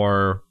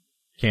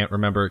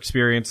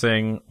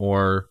experiencing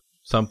or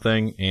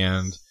something.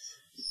 And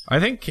I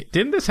think,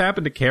 didn't this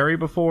happen to Carrie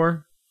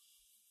before?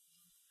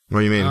 What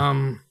do you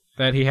mean?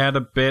 that he had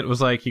a bit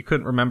was like he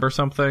couldn't remember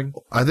something?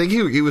 I think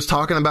he was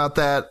talking about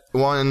that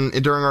one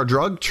during our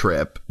drug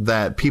trip,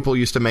 that people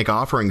used to make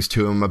offerings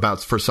to him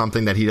for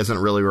something that he doesn't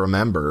really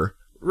remember.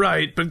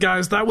 Right, but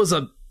guys,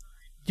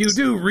 you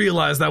do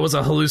realize that was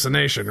a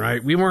hallucination,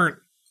 right? We weren't...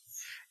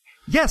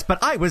 Yes,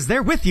 but I was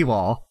there with you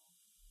all.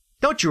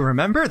 Don't you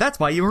remember? That's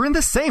why you were in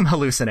the same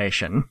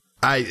hallucination.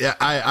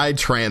 I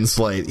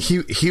translate.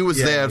 He was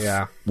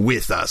there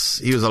with us.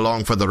 He was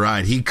along for the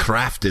ride. He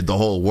crafted the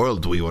whole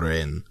world we were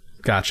in.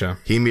 Gotcha.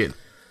 He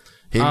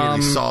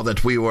merely saw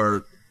that we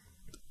were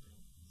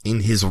in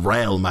his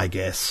realm, I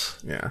guess.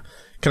 Yeah.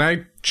 Can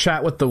I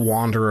chat with the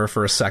Wanderer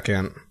for a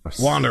second?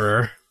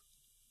 Wanderer.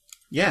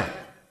 Yeah.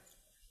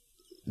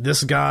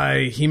 This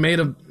guy, he made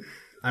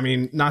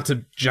not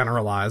to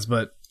generalize,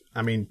 but,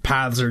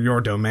 paths are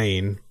your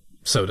domain,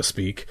 so to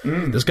speak.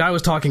 This guy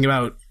was talking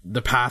about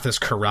the path is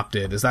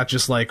corrupted. Is that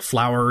just, like,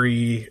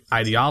 flowery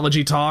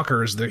ideology talk,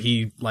 or is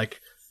he, like,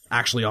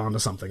 actually onto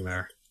something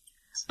there?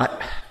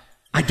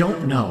 I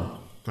don't know.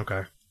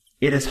 Okay.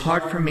 It is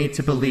hard for me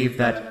to believe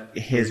that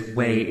his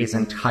way is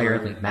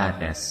entirely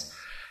madness.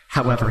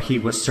 However, he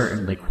was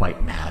certainly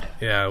quite mad.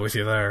 Yeah, with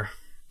you there.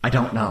 I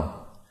don't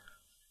know.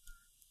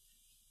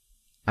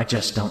 I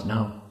just don't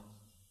know.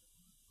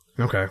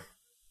 Okay.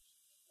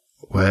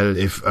 Well,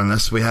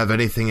 unless we have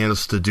anything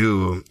else to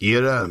do,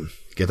 Ira,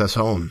 get us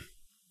home.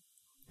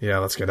 Yeah,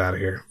 let's get out of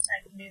here.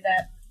 I can do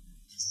that.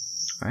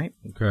 All right.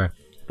 Okay.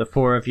 The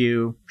four of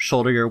you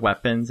shoulder your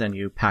weapons and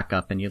you pack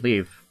up and you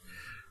leave.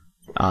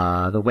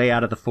 The way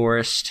out of the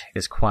forest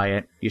is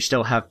quiet. You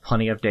still have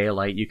plenty of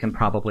daylight. You can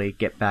probably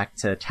get back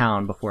to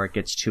town before it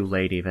gets too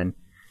late even.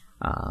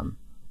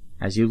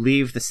 As you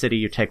leave the city,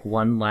 you take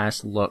one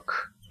last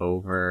look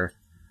over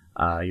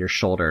your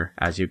shoulder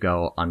as you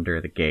go under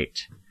the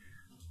gate.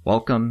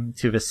 Welcome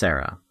to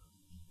Viscera.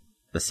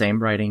 The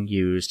same writing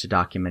used to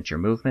document your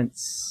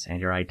movements and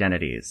your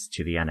identities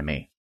to the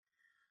enemy.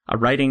 A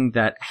writing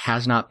that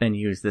has not been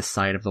used this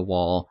side of the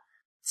wall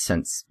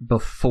since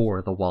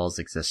before the wall's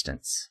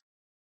existence.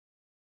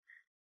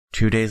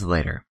 2 days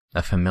later,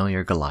 a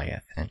familiar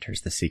Goliath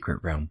enters the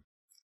secret room.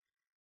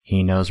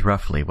 He knows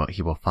roughly what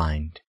he will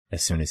find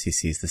as soon as he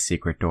sees the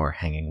secret door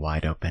hanging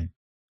wide open.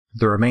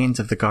 The remains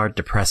of the guard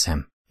depress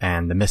him,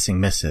 and the missing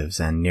missives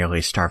and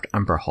nearly starved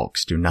Umber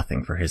Hulks do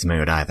nothing for his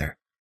mood either.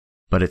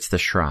 But it's the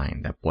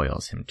shrine that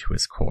boils him to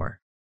his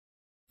core.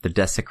 The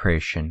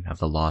desecration of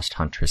the lost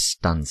huntress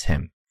stuns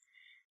him.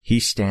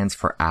 He stands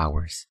for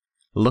hours,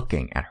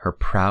 looking at her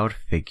proud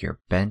figure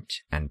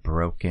bent and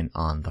broken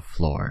on the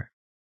floor.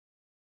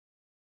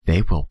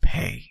 They will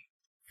pay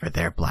for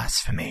their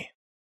blasphemy.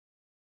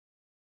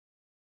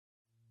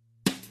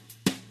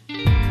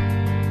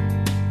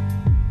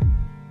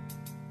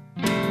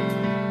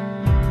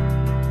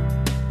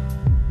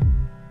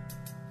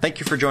 Thank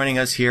you for joining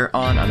us here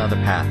on Another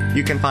Path.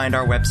 You can find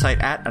our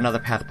website at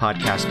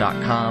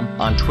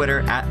anotherpathpodcast.com, on Twitter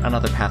at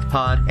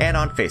anotherpathpod, and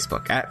on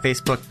Facebook at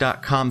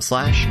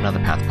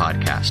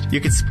facebook.com/anotherpathpodcast.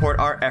 You can support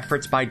our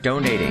efforts by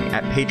donating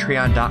at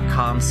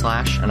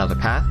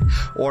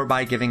patreon.com/anotherpath, or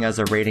by giving us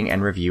a rating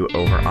and review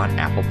over on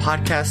Apple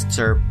Podcasts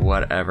or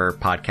whatever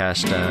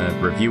podcast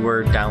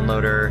reviewer,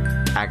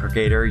 downloader,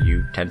 aggregator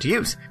you tend to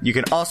use. You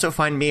can also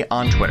find me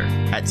on Twitter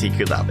at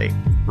TQLoudly.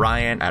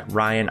 Ryan at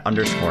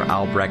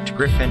Ryan_Albrecht,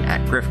 Griffin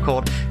at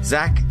GriffCold,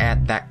 Zach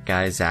at That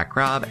Guy Zach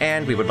Rob,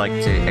 and we would like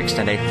to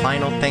extend a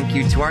final thank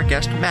you to our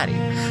guest, Maddie,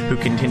 who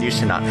continues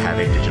to not have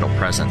a digital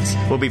presence.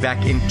 We'll be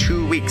back in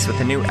 2 weeks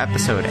with a new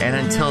episode, and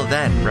until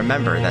then,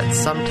 remember that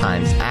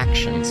sometimes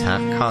actions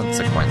have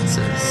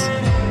consequences.